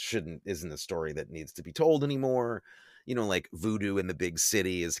isn't a story that needs to be told anymore. Like voodoo in the big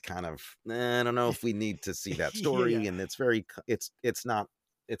city is kind of, I don't know if we need to see that story. Yeah. And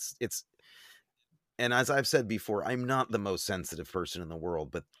and as I've said before, I'm not the most sensitive person in the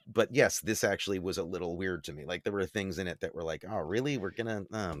world, but yes, this actually was a little weird to me. Like there were things in it that were like, oh really?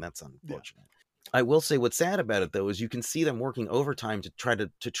 That's unfortunate. Yeah. I will say what's sad about it though is you can see them working overtime to try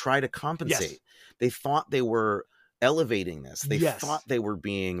to compensate. Yes. They thought they were elevating this. They thought they were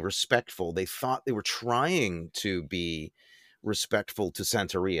being respectful. They thought they were trying to be respectful to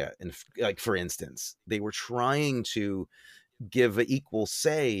Santeria. And like, for instance, they were trying to give an equal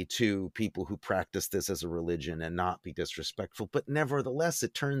say to people who practice this as a religion and not be disrespectful. But nevertheless,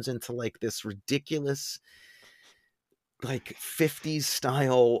 it turns into like this ridiculous, like 50s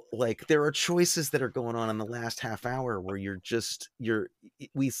style, like there are choices that are going on in the last half hour where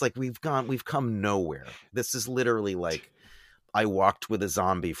we've come nowhere. This is literally like I Walked with a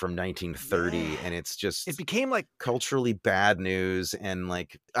Zombie from 1930, and it became like culturally bad news, and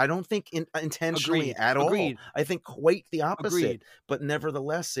like I don't think intentionally at all. I think quite the opposite. But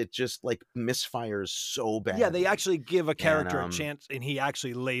nevertheless, it just like misfires so bad. Yeah, they actually give a character a chance, and he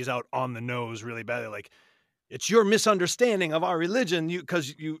actually lays out on the nose really badly, like, "It's your misunderstanding of our religion,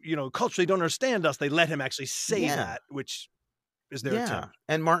 because you culturally don't understand us." They let him actually say that, which is their attempt.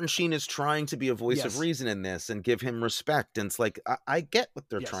 And Martin Sheen is trying to be a voice of reason in this and give him respect. And it's like, I get what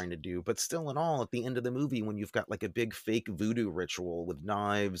they're trying to do, but still in all, at the end of the movie, when you've got like a big fake voodoo ritual with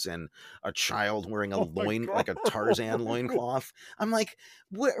knives and a child wearing like a Tarzan loincloth, I'm like,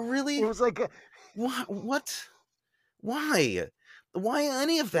 what, really? It was like, what? Why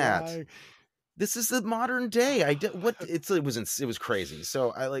any of that? Why? This is the modern day. It was crazy.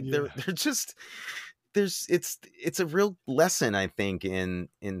 So I like, they're just, it's a real lesson, I think, in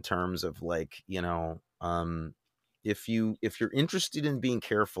terms of like, if you're interested in being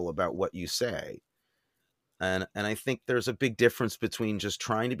careful about what you say, And I think there's a big difference between just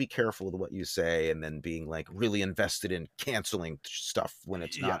trying to be careful with what you say and then being like really invested in canceling stuff when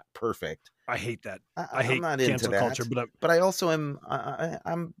it's not perfect. I hate that. I'm hate not into cancel that, culture, but I also am.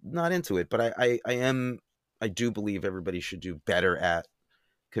 I'm not into it. But I am. I do believe everybody should do better at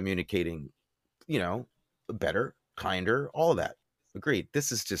communicating. Better, kinder, all of that. Agreed.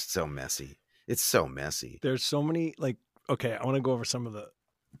 This is just so messy. It's so messy. There's so many okay, I want to go over some of the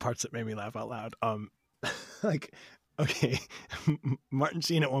parts that made me laugh out loud. Okay, Martin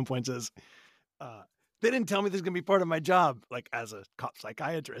Sheen at one point says, they didn't tell me this is going to be part of my job, as a cop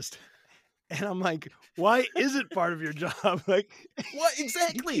psychiatrist. And I'm like, why is it part of your job? What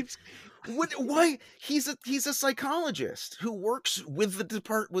exactly? Why he's a psychologist who works with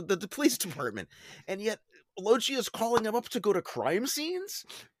the police department, and yet Loggia is calling him up to go to crime scenes?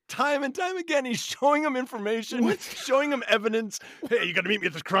 Time and time again, he's showing him information, showing him evidence. Hey, you got to meet me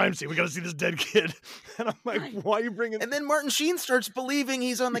at this crime scene. We got to see this dead kid. And I'm like, why are you bringing? And then Martin Sheen starts believing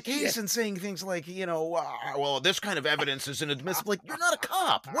he's on the case and saying things like, well, this kind of evidence is inadmissible. Like, you're not a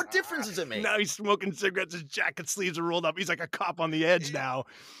cop. What difference does it make? Now he's smoking cigarettes. His jacket sleeves are rolled up. He's like a cop on the edge now.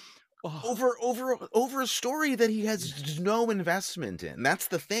 Over a story that he has no investment in. That's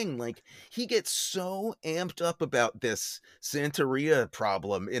the thing. Like, he gets so amped up about this Santeria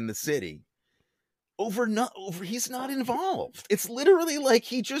problem in the city. He's not involved. It's literally like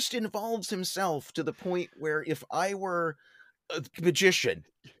he just involves himself to the point where if I were a magician,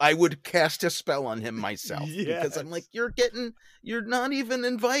 I would cast a spell on him myself. Yes. Because I'm like, you're not even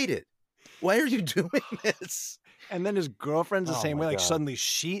invited. Why are you doing this? And then his girlfriend's the same way. Like, suddenly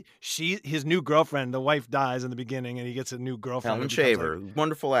his new girlfriend, the wife dies in the beginning, and he gets a new girlfriend. Helen Shaver,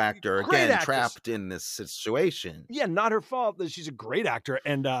 wonderful actor, again, actress. trapped in this situation. Yeah, not her fault that she's a great actor.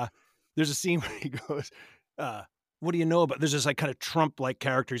 And there's a scene where he goes, what do you know about? There's this kind of Trump-like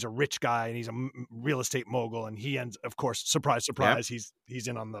character. He's a rich guy, and he's a real estate mogul, and he ends, of course, surprise, he's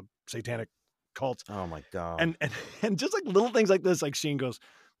in on the satanic cult. Oh my God. And just little things like this, Sheen goes,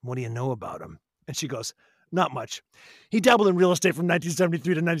 what do you know about him? And she goes, not much. He dabbled in real estate from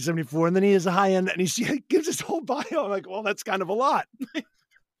 1973 to 1974, and then he is a high end, and she gives his whole bio. I'm like, well, that's kind of a lot.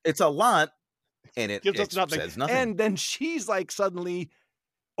 It's a lot, and it says nothing. And then she's suddenly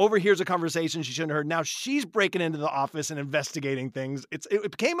overhears a conversation she shouldn't have heard. Now she's breaking into the office and investigating things.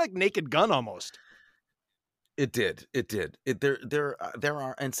 It became like Naked Gun almost. It did. There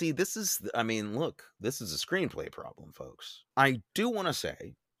are, and see, this is a screenplay problem, folks. I do want to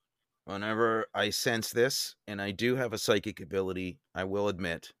say, whenever I sense this, and I do have a psychic ability, I will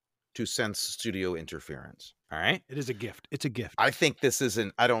admit, to sense studio interference. All right? It is a gift. It's a gift. I think this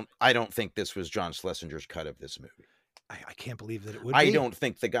isn't, I don't think this was John Schlesinger's cut of this movie. I can't believe that it would be. I don't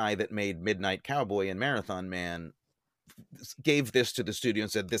think the guy that made Midnight Cowboy and Marathon Man gave this to the studio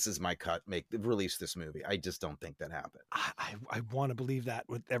and said, this is my cut, release this movie. I just don't think that happened. I want to believe that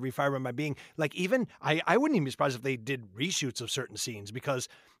with every fiber of my being. Even I wouldn't even be surprised if they did reshoots of certain scenes, because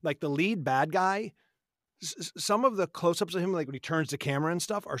the lead bad guy, some of the close-ups of him, when he turns the camera and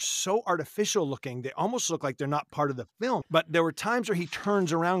stuff, are so artificial looking. They almost look like they're not part of the film. But there were times where he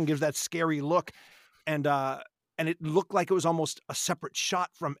turns around and gives that scary look, and it looked like it was almost a separate shot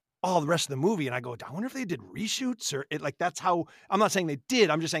from all the rest of the movie. And I go, I wonder if they did reshoots, or that's how, I'm not saying they did.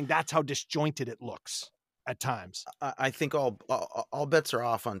 I'm just saying that's how disjointed it looks at times. I think all bets are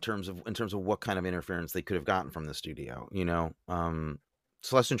off in terms of what kind of interference they could have gotten from the studio.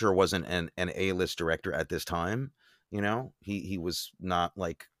 Schlesinger wasn't an A-list director at this time. He was not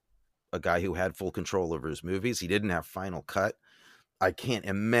like a guy who had full control over his movies. He didn't have final cut. I can't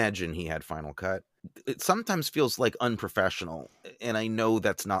imagine he had final cut. It sometimes feels like unprofessional, and I know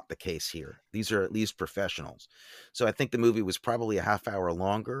that's not the case here. These are at least professionals. So I think the movie was probably a half hour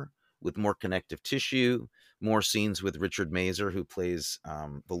longer, with more connective tissue, more scenes with Richard Mazer, who plays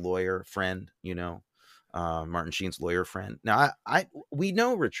the lawyer friend, Martin Sheen's lawyer friend. Now, we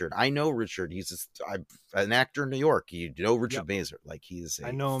know Richard. I know Richard. He's an actor in New York. You know Richard Mazer. He's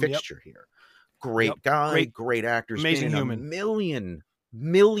a fixture here. Great guy, great actor. Amazing human.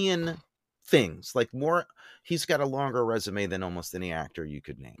 Million things. He's got a longer resume than almost any actor you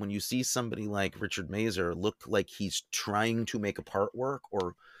could name. When you see somebody like Richard Mazer look like he's trying to make a part work,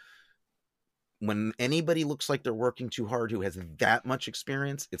 or when anybody looks like they're working too hard who has that much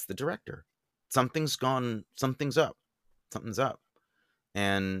experience, it's the director. Something's up.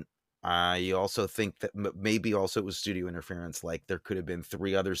 And I also think that maybe also it was studio interference. There could have been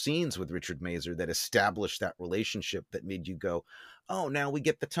 3 other scenes with Richard Mazer that established that relationship that made you go, oh, now we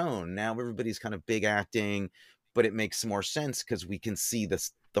get the tone. Now everybody's kind of big acting. but it makes more sense because we can see the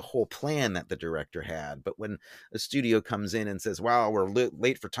whole plan that the director had. But when a studio comes in and says, wow, we're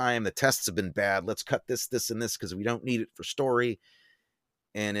late for time, the tests have been bad, let's cut this, and this because we don't need it for story.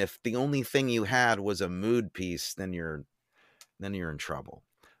 And if the only thing you had was a mood piece, then you're in trouble.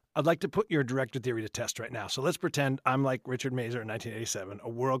 I'd like to put your director theory to test right now. So let's pretend I'm like Richard Mazer in 1987, a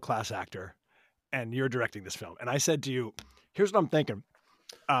world-class actor, and you're directing this film. And I said to you, here's what I'm thinking.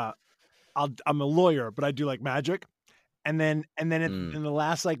 I'm a lawyer, but I do like magic. And then in the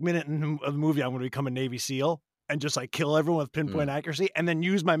last like minute of the movie, I'm going to become a Navy SEAL and just like kill everyone with pinpoint accuracy and then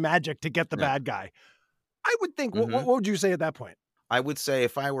use my magic to get the bad guy. I would think, what would you say at that point? I would say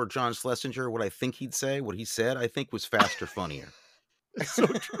if I were John Schlesinger, what I think he'd say, what he said, I think was faster, funnier. It's so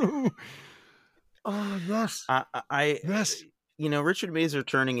true. Oh, yes. Yes. You know, Richard Mazer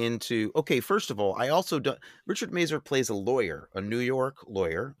turning into, okay, first of all, Richard Mazer plays a lawyer, a New York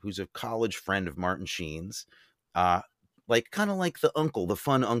lawyer who's a college friend of Martin Sheen's, kind of like the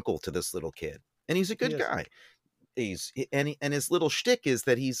fun uncle to this little kid. And he's a good guy. And his little shtick is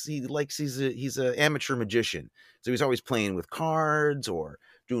that he's an amateur magician. So he's always playing with cards or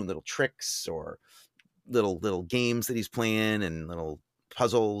doing little tricks or little games that he's playing and little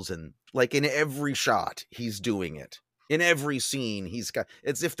puzzles, and like in every shot he's doing it. In every scene he's got,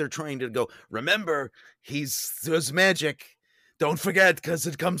 it's if they're trying to go, remember, there's magic. Don't forget, because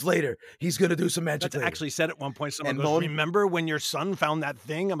it comes later. He's going to do some magic. That's actually said at one point. Someone goes, remember when your son found that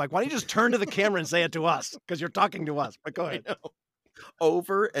thing? I'm like, why don't you just turn to the camera and say it to us? Because you're talking to us. But go ahead.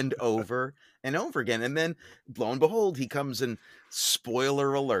 Over and over and over again. And then, lo and behold, he comes and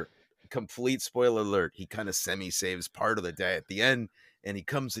spoiler alert, complete spoiler alert. He kind of semi-saves part of the day at the end. And he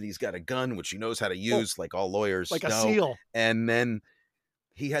comes and he's got a gun, which he knows how to use, like all lawyers like know. A seal. And then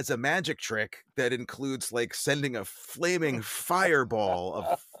he has a magic trick that includes like sending a flaming fireball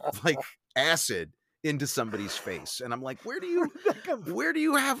of like acid into somebody's face. And I'm like, where do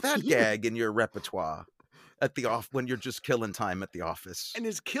you have that gag in your repertoire at the when you're just killing time at the office? And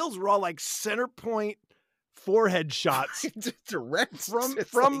his kills were all like center point forehead shots. Direct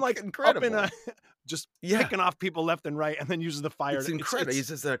from like incredible. Up in just picking off people left and right and then uses the fire. It's incredible. He's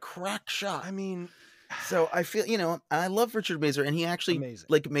just a crack shot. I mean, so I feel, I love Richard Mazer, and he actually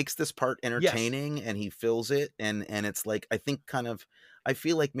like makes this part entertaining and he fills it. And it's like, I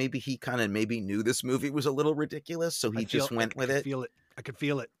feel like maybe he knew this movie was a little ridiculous. So he just went with it. I could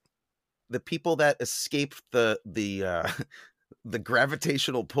feel it. The people that escaped the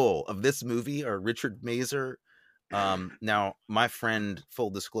gravitational pull of this movie are Richard Mazer. Now my friend,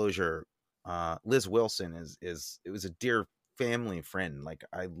 full disclosure, Liz Wilson it was a dear family friend. Like,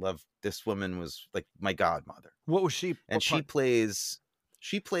 I love this woman, was like my godmother. What was she? And she plays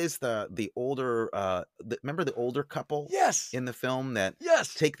the older remember the older couple in the film that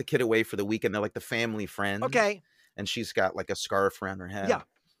take the kid away for the weekend. They're like the family friend. Okay. And she's got like a scarf around her head. Yeah.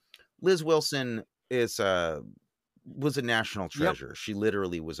 Liz Wilson was a national treasure. Yep. She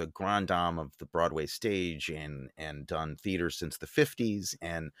literally was a grande dame of the Broadway stage and done theater since the 50s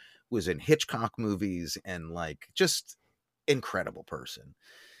and was in Hitchcock movies and like just incredible person.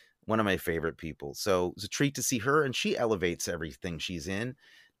 One of my favorite people. So it was a treat to see her, and she elevates everything she's in.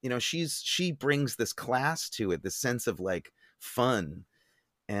 She brings this class to it, this sense of like fun.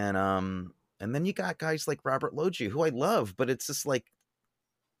 And then you got guys like Robert Loggia, who I love, but it's just like,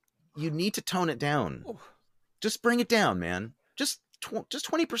 you need to tone it down. Just bring it down, man. Just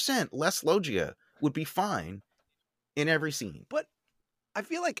 20% less Loggia would be fine in every scene. But I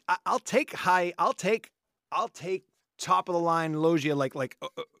feel like I'll take top of the line Loggia, like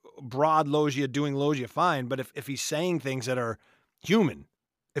broad Loggia doing Loggia, fine. But if he's saying things that are human,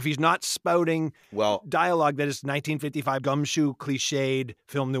 if he's not spouting dialogue that is 1955 gumshoe cliched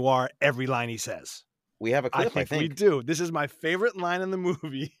film noir, every line he says. We have a clip, I think. We do. This is my favorite line in the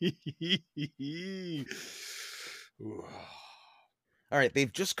movie. All right,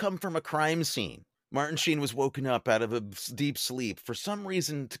 they've just come from a crime scene. Martin Sheen was woken up out of a deep sleep for some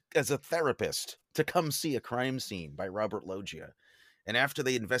reason as a therapist to come see a crime scene by Robert Loggia. And after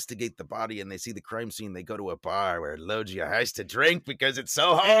they investigate the body and they see the crime scene, they go to a bar where Loggia has to drink because it's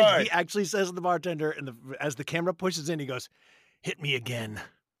so hard. And he actually says to the bartender, as the camera pushes in, he goes, "Hit me again."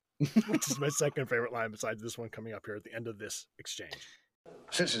 Which is my second favorite line besides this one coming up here at the end of this exchange.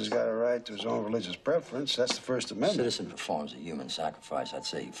 Citizen's got a right to his own religious preference. That's the First Amendment. Citizen performs a human sacrifice. I'd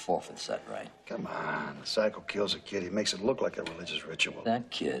say he forfeits that right. Come on. The psycho kills a kid. He makes it look like a religious ritual. That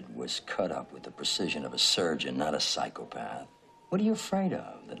kid was cut up with the precision of a surgeon, not a psychopath. What are you afraid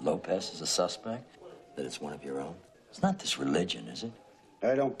of? That Lopez is a suspect? That it's one of your own? It's not this religion, is it?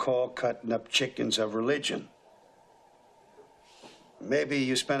 I don't call cutting up chickens a religion. Maybe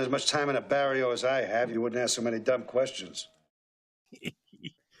you spend as much time in a barrio as I have, you wouldn't ask so many dumb questions.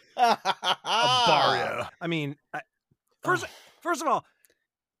 A barrio. I mean, first of all,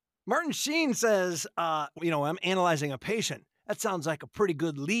 Martin Sheen says, I'm analyzing a patient. That sounds like a pretty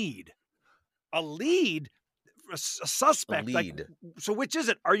good lead. A lead? A suspect? A lead. So which is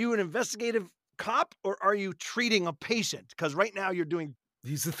it? Are you an investigative cop or are you treating a patient? Because right now you're doing...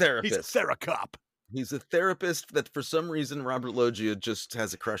 He's a therapist. He's a theracop. He's a therapist that for some reason Robert Loggia just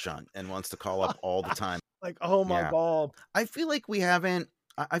has a crush on and wants to call up all the time. Like, oh my God. I feel like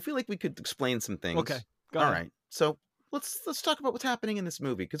we could explain some things. Okay. Go All ahead. right. So let's talk about what's happening in this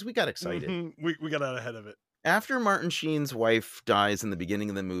movie because we got excited. Mm-hmm. We got out ahead of it. After Martin Sheen's wife dies in the beginning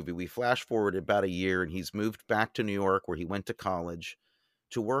of the movie, we flash forward about a year and he's moved back to New York where he went to college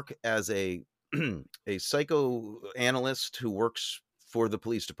to work as a psychoanalyst who works for the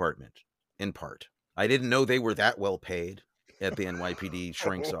police department in part. I didn't know they were that well paid at the NYPD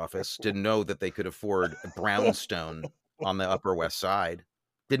shrink's office. Didn't know that they could afford a brownstone on the Upper West Side.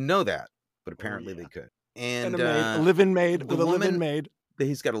 Didn't know that, but apparently they could. And a live-in maid with a live-in maid.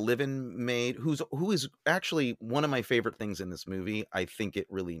 He's got a live-in maid who is actually one of my favorite things in this movie. I think it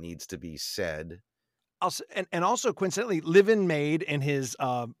really needs to be said. And also coincidentally, live-in maid in his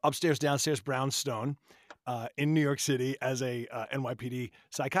upstairs downstairs brownstone in New York City as a NYPD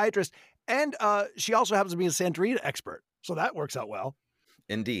psychiatrist, and she also happens to be a Santeria expert, so that works out well.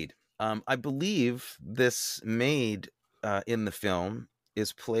 Indeed, I believe this maid in the film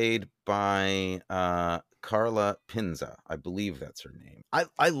is played by Carla Pinza. I believe that's her name.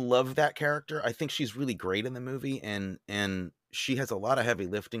 I love that character. I think she's really great in the movie, and she has a lot of heavy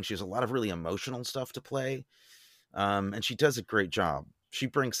lifting. She has a lot of really emotional stuff to play, and she does a great job. She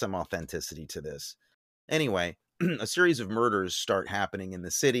brings some authenticity to this. Anyway, a series of murders start happening in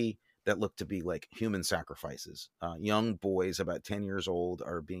the city that look to be like human sacrifices. Young boys about 10 years old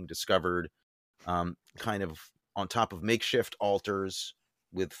are being discovered kind of on top of makeshift altars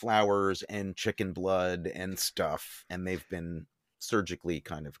with flowers and chicken blood and stuff, and they've been surgically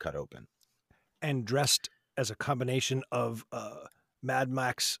kind of cut open. And dressed as a combination of Mad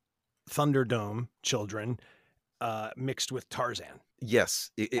Max Thunderdome children mixed with Tarzan.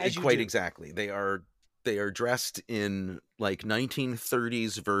 Yes, quite exactly. They are dressed in like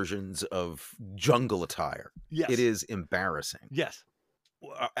 1930s versions of jungle attire. Yes. It is embarrassing. Yes.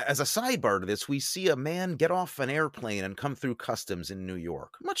 As a sidebar to this, we see a man get off an airplane and come through customs in New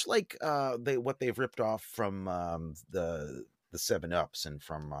York, much like what they've ripped off from the 7-Ups and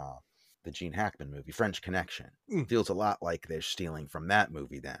from the Gene Hackman movie, French Connection. Feels a lot like they're stealing from that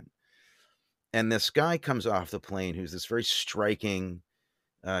movie then. And this guy comes off the plane who's this very striking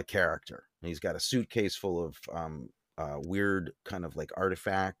character. He's got a suitcase full of weird kind of like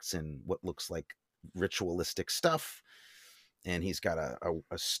artifacts and what looks like ritualistic stuff. And he's got a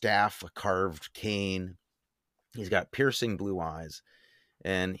staff, a carved cane. He's got piercing blue eyes.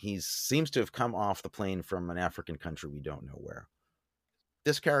 And he seems to have come off the plane from an African country we don't know where.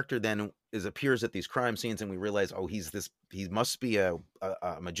 This character then appears at these crime scenes, and we realize, oh, he must be a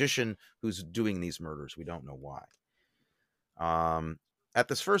magician who's doing these murders. We don't know why. At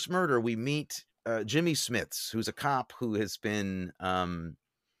this first murder, we meet Jimmy Smits, who's a cop who has been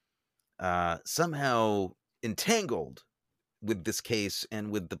somehow entangled with this case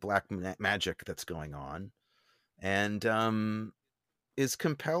and with the black magic that's going on, and is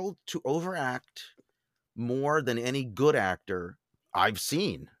compelled to overact more than any good actor I've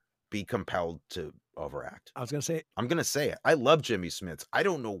seen be compelled to overact. I'm going to say it. I love Jimmy Smits. I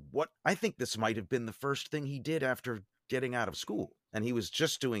don't know I think this might have been the first thing he did after getting out of school, and he was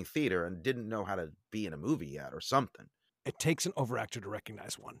just doing theater and didn't know how to be in a movie yet or something. It takes an overactor to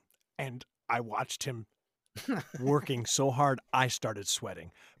recognize one. And I watched him working so hard, I started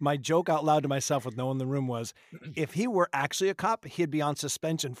sweating. My joke out loud to myself with no one in the room was, if he were actually a cop, he'd be on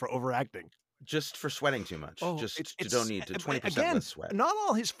suspension for overacting. Just for sweating too much. Oh, you don't need to 20% less sweat. Not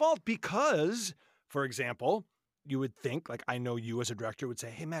all his fault, because, for example, you would think, like, I know you as a director would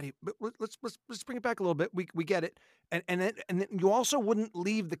say, hey, Maddie, let's bring it back a little bit. We get it. And then you also wouldn't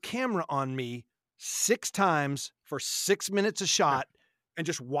leave the camera on me 6 times for 6 minutes a shot and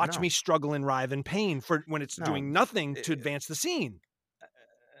just watch me struggle and writhe in pain for when it's doing nothing to advance the scene.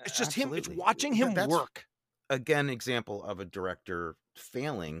 It's just absolutely. It's watching him work. Again, example of a director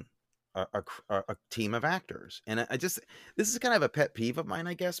failing a team of actors. And this is kind of a pet peeve of mine,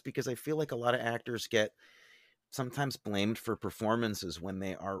 I guess, because I feel like a lot of actors get sometimes blamed for performances when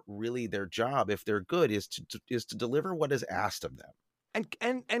they are really, their job, if they're good, is to deliver what is asked of them. And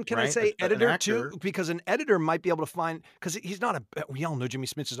can I say editor too? Because an editor might be able to find, because he's not we all know Jimmy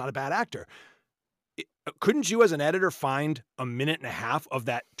Smits is not a bad actor. couldn't you as an editor find a minute and a half of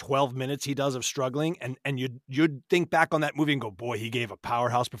that 12 minutes he does of struggling, and you'd think back on that movie and go, boy, he gave a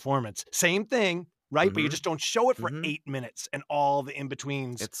powerhouse performance. Same thing, right? But you just don't show it for 8 minutes and all the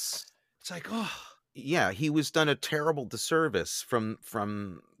in-betweens. It's like, oh. Yeah, he was done a terrible disservice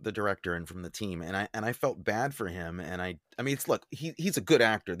from the director and from the team, and I felt bad for him. And I mean, look, he's a good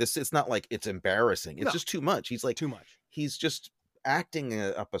actor. It's not like it's embarrassing. It's just too much. He's like too much. He's just acting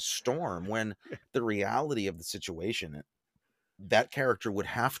up a storm when the reality of the situation, that character would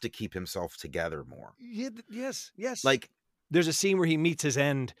have to keep himself together more. Yes. Like, there's a scene where he meets his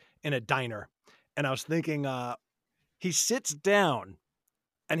end in a diner, and I was thinking, he sits down.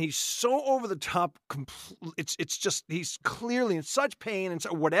 And he's so over the top. It's just, he's clearly in such pain and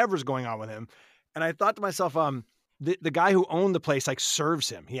so whatever's going on with him. And I thought to myself, the guy who owned the place like serves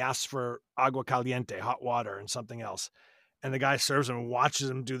him. He asks for agua caliente, hot water, and something else. And the guy serves him and watches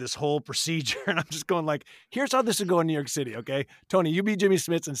him do this whole procedure. And I'm just going like, here's how this would go in New York City. Okay, Tony, you be Jimmy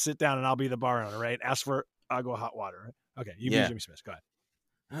Smits and sit down, and I'll be the bar owner. Right? Ask for agua hot water. Okay, you be Jimmy Smits. Go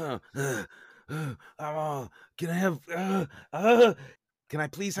ahead. Can I have? Can I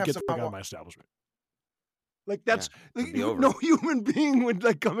please have some out of my establishment? Like that's no human being would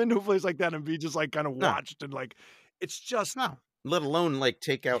like come into a place like that and be just like kind of watched and like it's just no. Let alone like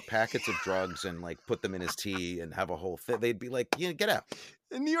take out packets of drugs and like put them in his tea and have a whole thing. They'd be like, yeah, get out.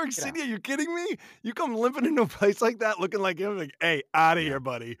 In New York City, are you kidding me? You come limping into a place like that, looking like him, like, hey, out of here,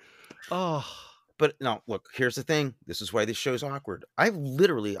 buddy. Oh. But no, look, here's the thing. This is why this show's awkward. I've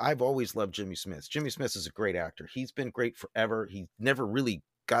always loved Jimmy Smits. Jimmy Smits is a great actor. He's been great forever. He never really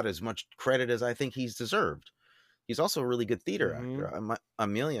got as much credit as I think he's deserved. He's also a really good theater actor.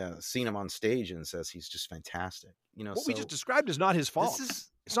 Amelia seen him on stage and says he's just fantastic. You know, what we just described is not his fault.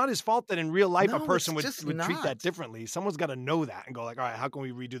 It's not his fault that in real life a person would treat that differently. Someone's got to know that and go like, all right, how can we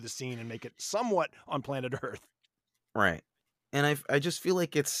redo the scene and make it somewhat on planet Earth? Right. And I just feel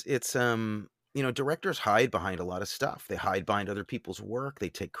like it's you know, directors hide behind a lot of stuff. They hide behind other people's work. They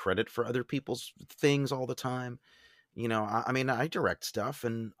take credit for other people's things all the time. You know, I mean, I direct stuff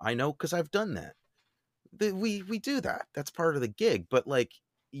and I know because I've done that. We do that. That's part of the gig. But like,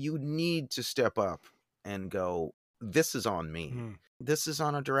 you need to step up and go, this is on me. This is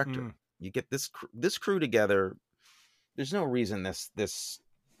on a director. You get this crew together. There's no reason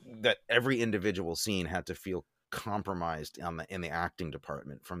that every individual scene had to feel compromised in the acting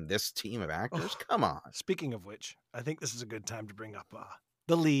department from this team of actors. Come on. Speaking of which, I think this is a good time to bring up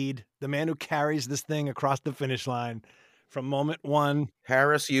the lead, the man who carries this thing across the finish line from moment one.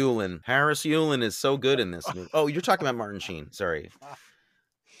 Harris Yulin. Harris Yulin is so good in this movie. Oh, you're talking about Martin Sheen. Sorry.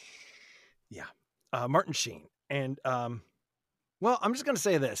 Yeah. Martin Sheen. And well, I'm just going to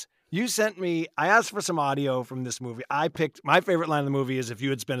say this. You sent me, I asked for some audio from this movie. I picked, my favorite line of the movie is, if you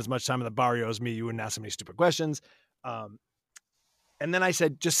had spent as much time in the barrio as me, you wouldn't ask so many stupid questions. And then I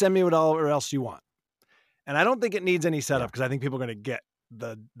said, just send me whatever else you want. And I don't think it needs any setup because I think people are going to get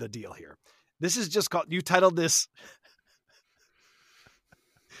the deal here. This is just called, you titled this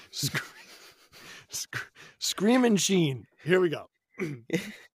Screamin' Sheen. Here we go.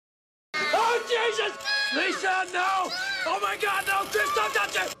 Oh, Jesus! Lisa, no! Oh, my God, no! Chris, don't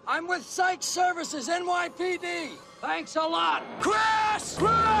touch it! I'm with Psych Services, NYPD. Thanks a lot. Chris!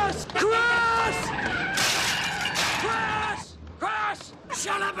 Chris! Chris! Chris! Chris!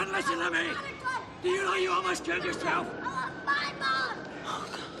 Shut up and listen to me! Do you know you almost killed yourself?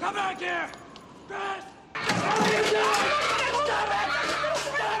 Come back here! Chris! What are you doing? Stop it!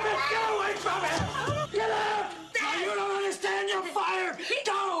 Stop it! Get away from it! Get out! No, you don't understand. You're fired.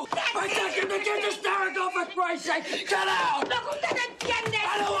 Go! I tell you to get hysterical, for Christ's sake! Get out! I don't want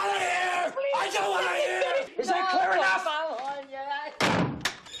to hear! I don't want to hear! Is that clear enough?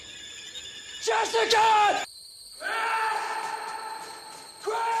 Jessica!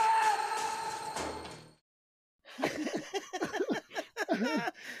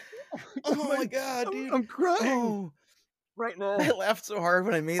 Oh my God, dude. I'm crying right now. I laughed so hard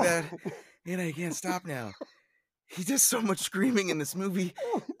when I made that, and I can't stop now. He does so much screaming in this movie.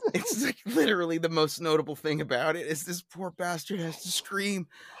 It's like literally the most notable thing about it is this poor bastard has to scream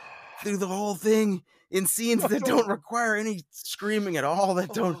through the whole thing in scenes that don't require any screaming at all. They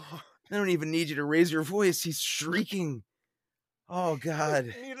don't even need you to raise your voice. He's shrieking. Oh God.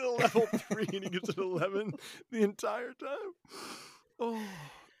 He needed a level 3 and he gets an 11 the entire time. Oh,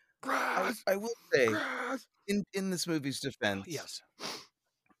 I will say, in this movie's defense, yes,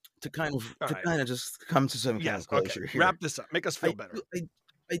 to kind of just come to some kind of closure here. Wrap this up. Make us feel better.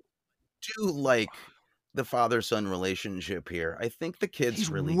 I do like the father-son relationship here. I think the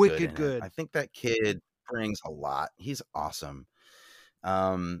kid's really wicked good. I think that kid brings a lot. He's awesome.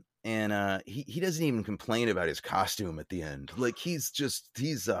 And he doesn't even complain about his costume at the end. Like he's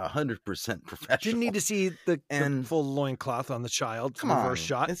 100% professional. Didn't need to see the And full loincloth on the child come reverse on,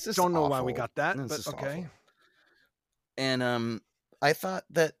 shot. it's just Don't know why awful. we got that, It's but just okay. awful. And I thought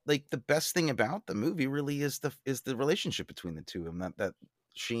that like the best thing about the movie really is the relationship between the two of them that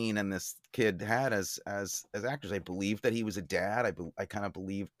Sheen and this kid had as actors. I believed that he was a dad. I kind of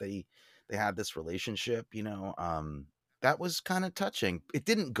believed they had this relationship, you know. That was kind of touching. It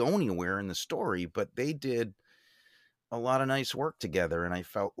didn't go anywhere in the story, but they did a lot of nice work together, and I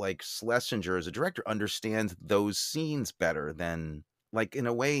felt like Schlesinger as a director understands those scenes better than, like, in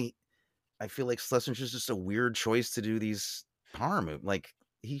a way I feel like Schlesinger's just a weird choice to do these horror movies. Like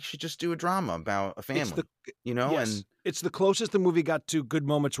he should just do a drama about a family, you know? Yes, And it's the closest the movie got to good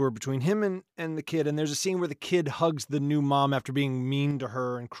moments were between him and the kid. And there's a scene where the kid hugs the new mom after being mean to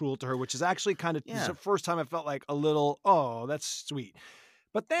her and cruel to her, which is actually kind of, this is the first time I felt like a little, oh, that's sweet.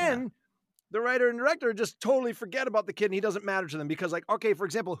 But then the writer and director just totally forget about the kid and he doesn't matter to them because, like, okay, for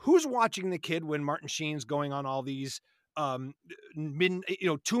example, who's watching the kid when Martin Sheen's going on all these 2 a.m.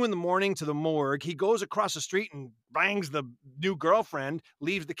 to the morgue? He goes across the street and bangs the new girlfriend,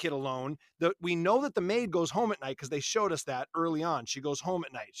 leaves the kid alone. We know that the maid goes home at night because they showed us that early on. She goes home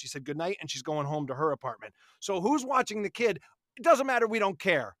at night. She said goodnight and she's going home to her apartment. So who's watching the kid? It doesn't matter. We don't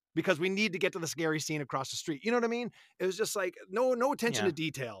care because we need to get to the scary scene across the street. You know what I mean? It was just like no attention to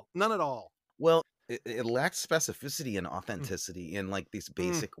detail. None at all. Well, it lacks specificity and authenticity in like these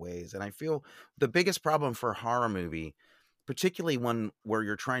basic ways. And I feel the biggest problem for a horror movie, particularly one where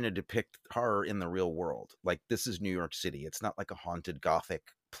you're trying to depict horror in the real world, like this is New York City. It's not like a haunted Gothic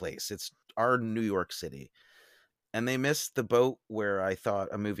place. It's our New York City. And they missed the boat where I thought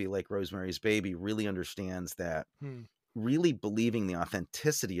a movie like Rosemary's Baby really understands that. Really believing the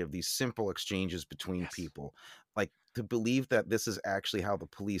authenticity of these simple exchanges between people, like to believe that this is actually how the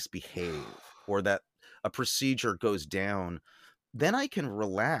police behave or that a procedure goes down, then I can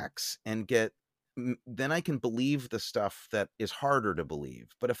relax and then I can believe the stuff that is harder to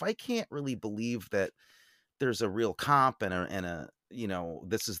believe. But if I can't really believe that there's a real cop and a you know,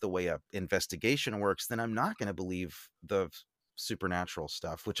 this is the way a investigation works, then I'm not going to believe the supernatural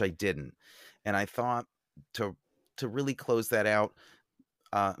stuff, which I didn't. And I thought to really close that out,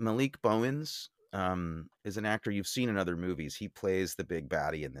 Malik Bowens is an actor you've seen in other movies. He plays the big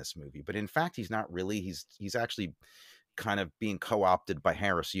baddie in this movie, but in fact, he's not really. He's actually kind of being co-opted by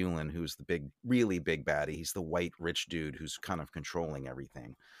Harris Yulin, who's the really big baddie. He's the white rich dude who's kind of controlling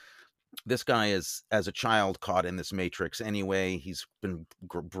everything. This guy is, as a child, caught in this matrix anyway. He's been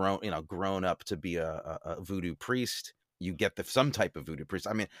grown up to be a voodoo priest. You get some type of voodoo priest.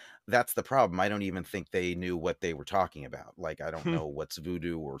 I mean, that's the problem. I don't even think they knew what they were talking about. Like, I don't know what's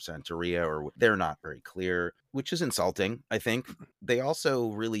voodoo or Santeria, or they're not very clear, which is insulting, I think. They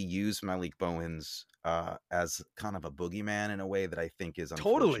also really use Malik Bowens as kind of a boogeyman in a way that I think is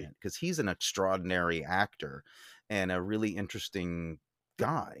unfortunate, because he's an extraordinary actor and a really interesting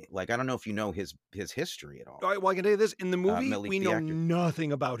guy. Like, I don't know if you know his history at all. All right, well, I can tell you this. In the movie, we know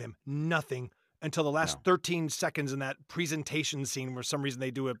nothing about him. Nothing. Until the last 13 seconds in that presentation scene where some reason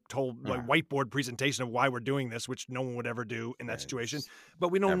they do a whiteboard presentation of why we're doing this, which no one would ever do in that situation. But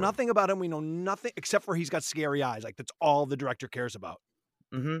we know nothing about him. We know nothing except for he's got scary eyes. Like, that's all the director cares about.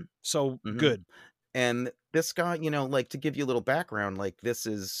 So good. And this guy, you know, like, to give you a little background, like, this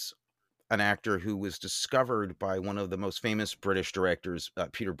is an actor who was discovered by one of the most famous British directors,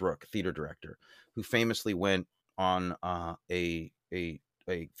 Peter Brook, theater director, who famously went on a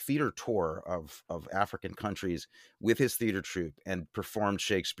theater tour of African countries with his theater troupe and performed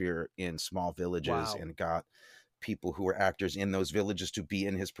Shakespeare in small villages and got people who were actors in those villages to be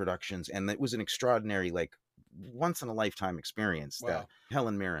in his productions. And it was an extraordinary, like, once in a lifetime experience that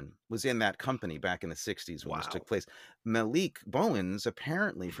Helen Mirren was in that company back in the 60s when this took place. Malik Bowens,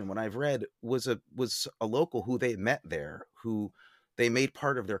 apparently, from what I've read, was a local who they met there, who they made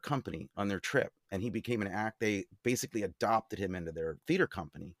part of their company on their trip, and he became an act. They basically adopted him into their theater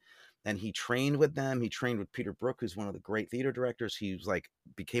company, and he trained with them. He trained with Peter Brook, who's one of the great theater directors. He was like,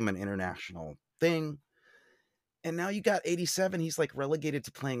 became an international thing. And now you got 87. He's like relegated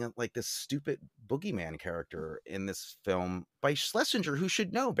to playing like this stupid boogeyman character in this film by Schlesinger, who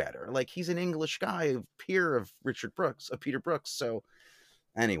should know better. Like, he's an English guy, a peer of Peter Brooks. So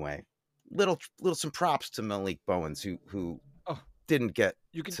anyway, some props to Malik Bowens, who didn't get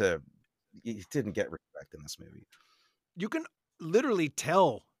respect in this movie. You can literally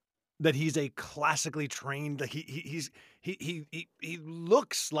tell that he's a classically trained. Like he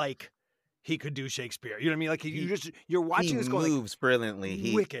looks like he could do Shakespeare. You know what I mean? Like you're watching this going, moves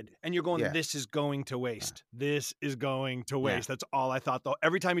brilliantly. Wicked, and you're going, this is going to waste. This is going to waste. That's all I thought, though.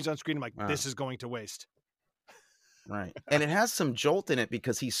 Every time he's on screen, I'm like, this is going to waste. Right. And it has some jolt in it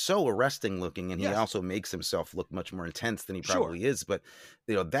because he's so arresting looking, and he also makes himself look much more intense than he probably is. But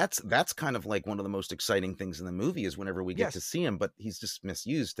that's kind of like one of the most exciting things in the movie is whenever we get to see him, but he's just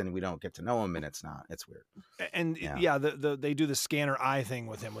misused and we don't get to know him, and it's weird. And they do the scanner eye thing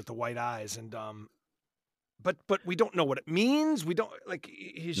with him with the white eyes, and but we don't know what it means. We don't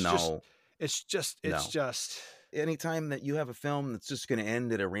it's just anytime that you have a film that's just going to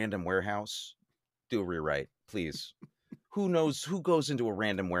end at a random warehouse, do a rewrite, please. Who knows who goes into a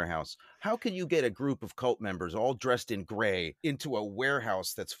random warehouse? How can you get a group of cult members all dressed in gray into a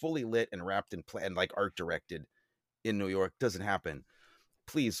warehouse that's fully lit and wrapped in and like art directed in New York? Doesn't happen.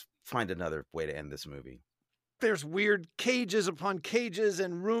 Please find another way to end this movie. There's weird cages upon cages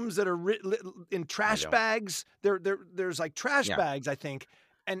and rooms that are in trash bags. There's like trash bags, I think,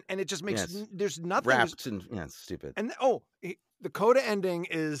 and it just makes there's nothing wrapped and it's stupid. And the coda ending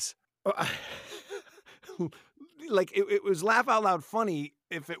is. Like it was laugh out loud funny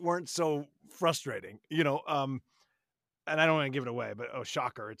if it weren't so frustrating, and I don't want to give it away, but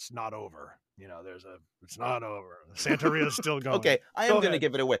shocker, it's not over. It's not over. Santeria is still going. Okay, I am going to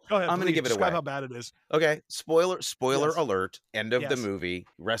give it away. Go ahead, I'm going to give it away. Describe how bad it is. Okay, spoiler alert. End of the movie.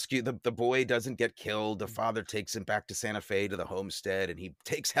 Rescue the boy doesn't get killed. The father takes him back to Santa Fe to the homestead, and he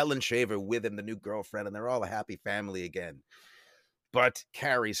takes Helen Shaver with him, the new girlfriend, and they're all a happy family again. But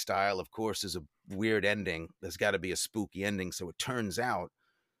Carrie's style, of course, is a weird ending. There's got to be a spooky ending. So it turns out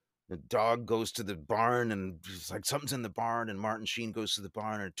the dog goes to the barn and it's like something's in the barn, and Martin Sheen goes to the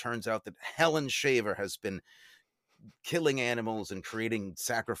barn, and it turns out that Helen Shaver has been killing animals and creating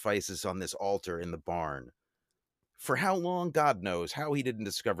sacrifices on this altar in the barn. For how long? God knows. How he didn't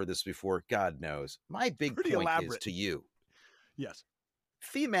discover this before? God knows. My big point is to you. Yes.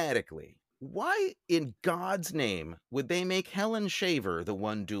 Thematically, why in God's name would they make Helen Shaver the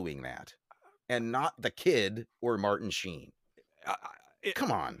one doing that and not the kid or Martin Sheen?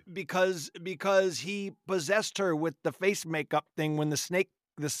 Come on. Because he possessed her with the face makeup thing when the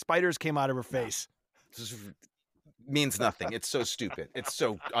spiders came out of her face. This means nothing. It's so stupid. It's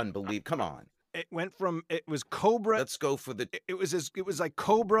so unbelievable. Come on. It was Cobra. Let's go for it was like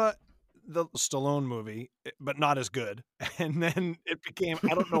Cobra, the Stallone movie, but not as good. And then it became,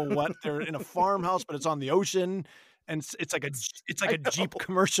 I don't know what, they're in a farmhouse, but it's on the ocean, and it's like a Jeep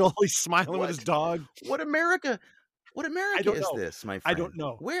commercial. He's smiling with his dog. What America is this, my friend? I don't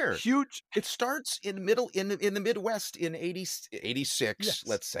know. Where? Huge. It starts in the Midwest in 86,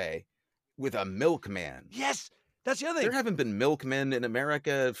 let's say, with a milkman. Yes, that's the other thing. There haven't been milkmen in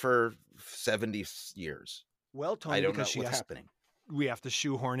America for 70 years. Well, Tony, I don't know what's happening. We have to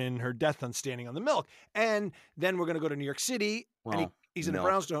shoehorn in her death on standing on the milk. And then we're going to go to New York City, and he's in a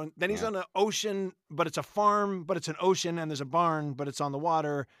brownstone. Then he's on an ocean, but it's a farm, but it's an ocean, and there's a barn, but it's on the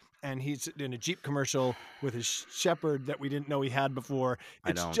water. And he's in a Jeep commercial with his shepherd that we didn't know he had before.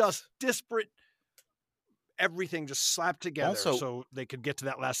 It's just disparate. Everything just slapped together Also, so they could get to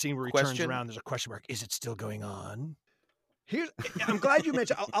that last scene where he turns around. There's a question mark. Is it still going on? I'm glad you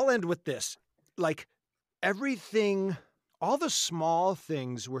mentioned. I'll end with this. Like everything, all the small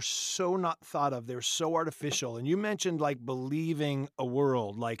things were so not thought of. They were so artificial. And you mentioned like believing a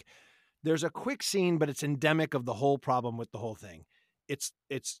world. Like there's a quick scene, but it's endemic of the whole problem with the whole thing. It's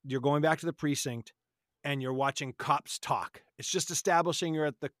you're going back to the precinct and you're watching cops talk. It's just establishing you're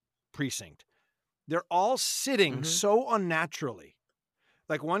at the precinct. They're all sitting so unnaturally.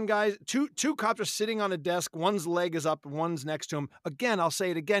 Like one guy, two cops are sitting on a desk. One's leg is up, one's next to him. Again, I'll say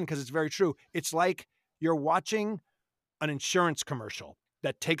it again because it's very true. It's like you're watching an insurance commercial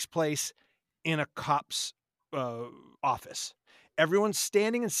that takes place in a cop's office. Everyone's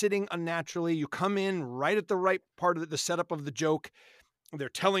standing and sitting unnaturally. You come in right at the right part of the setup of the joke. They're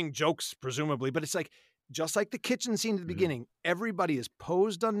telling jokes, presumably, but it's like, just like the kitchen scene at the beginning, everybody is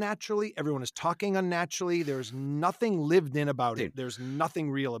posed unnaturally. Everyone is talking unnaturally. There's nothing lived in about it. There's nothing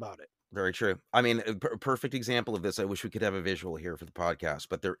real about it. Very true. I mean, a perfect example of this. I wish we could have a visual here for the podcast,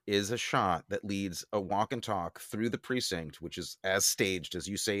 but there is a shot that leads a walk and talk through the precinct, which is as staged as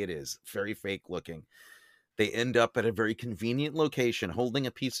you say it is, very fake looking. They end up at a very convenient location holding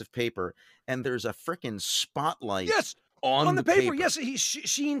a piece of paper, and there's a frickin' spotlight on the paper. Yes,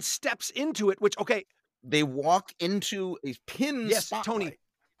 Sheen steps into it, which, okay. They walk into a pin spotlight. Tony.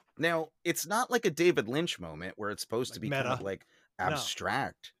 Now, it's not like a David Lynch moment where it's supposed to be kind of like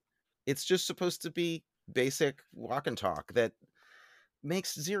abstract. No. It's just supposed to be basic walk and talk that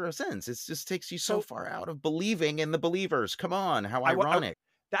makes zero sense. It just takes you so far out of believing in the believers. Come on, how ironic.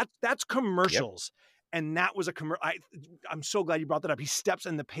 That's commercials. And that was a commercial. I'm so glad you brought that up. He steps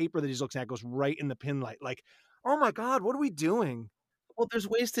and the paper that he's looking at goes right in the pin light. Like, oh my God, what are we doing? Well, there's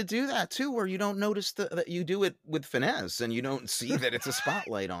ways to do that too, where you don't notice that you do it with finesse and you don't see that it's a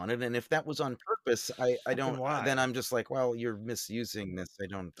spotlight on it. And if that was on purpose, I don't. Why? Then I'm just like, well, you're misusing this. I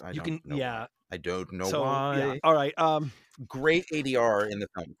don't know. Yeah. Why. I don't know So, why. yeah. All right. Great ADR in the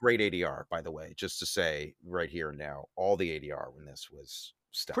film. Great ADR, by the way. Just to say right here and now, all the ADR when this was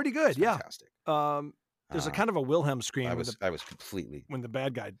stellar. Pretty good. Yeah. Fantastic. There's a kind of a Wilhelm scream. I was completely when the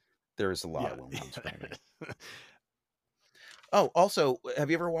bad guy. There is a lot of Wilhelm screaming. Oh, also, have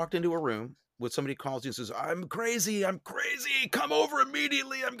you ever walked into a room with somebody calls you and says, I'm crazy, come over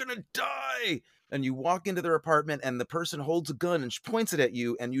immediately, I'm gonna die. And you walk into their apartment and the person holds a gun and points it at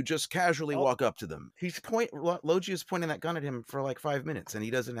you and you just casually walk up to them. Logi is pointing that gun at him for like 5 minutes and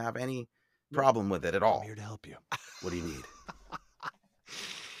he doesn't have any problem with it at all. I'm here to help you. What do you need?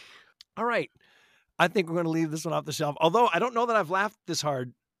 All right. I think we're going to leave this one off the shelf. Although I don't know that I've laughed this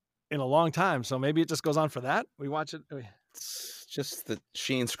hard in a long time. So maybe it just goes on for that. We watch it. It's just the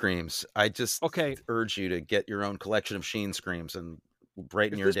Sheen screams. I just urge you to get your own collection of Sheen screams and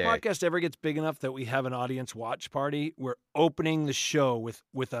brighten your day. If this podcast ever gets big enough that we have an audience watch party, we're opening the show with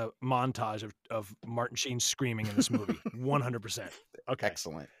a montage of Martin Sheen screaming in this movie. 100%. Okay.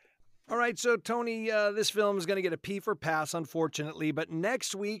 Excellent. All right, so Tony, this film is going to get a P for pass, unfortunately. But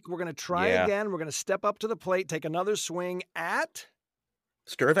next week, we're going to try again. We're going to step up to the plate, take another swing at...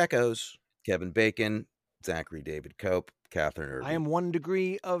 Stir of Echoes, Kevin Bacon, Zachary David Cope, Catherine Irving. I am 1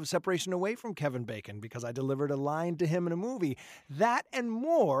 degree of separation away from Kevin Bacon because I delivered a line to him in a movie. That and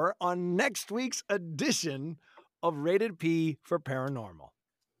more on next week's edition of Rated P for Paranormal.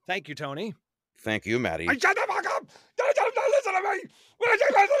 Thank you, Tony. Thank you, Maddie. Shut the fuck up! Don't listen to me!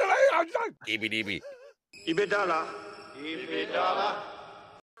 DB. Ibidala.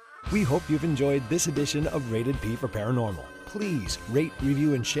 We hope you've enjoyed this edition of Rated P for Paranormal. Please rate,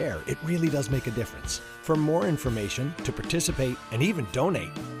 review, and share. It really does make a difference. For more information, to participate, and even donate,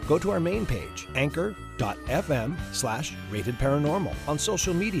 go to our main page, anchor.fm/ratedparanormal. On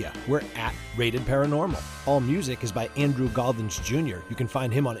social media, we're at Rated Paranormal. All music is by Andrew Galdens Jr. You can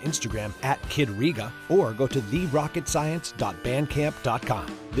find him on Instagram at Kid Riga, or go to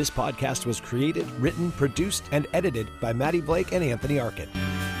therocketscience.bandcamp.com. This podcast was created, written, produced, and edited by Maddie Blake and Anthony Arkin.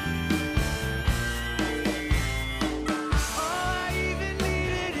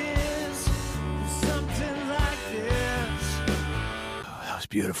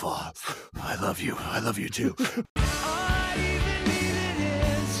 Beautiful. I love you. I love you too. All I even needed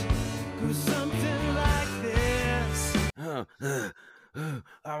is something like this.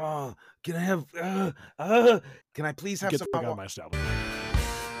 Can I please have Get some? the fuck out of my establishment.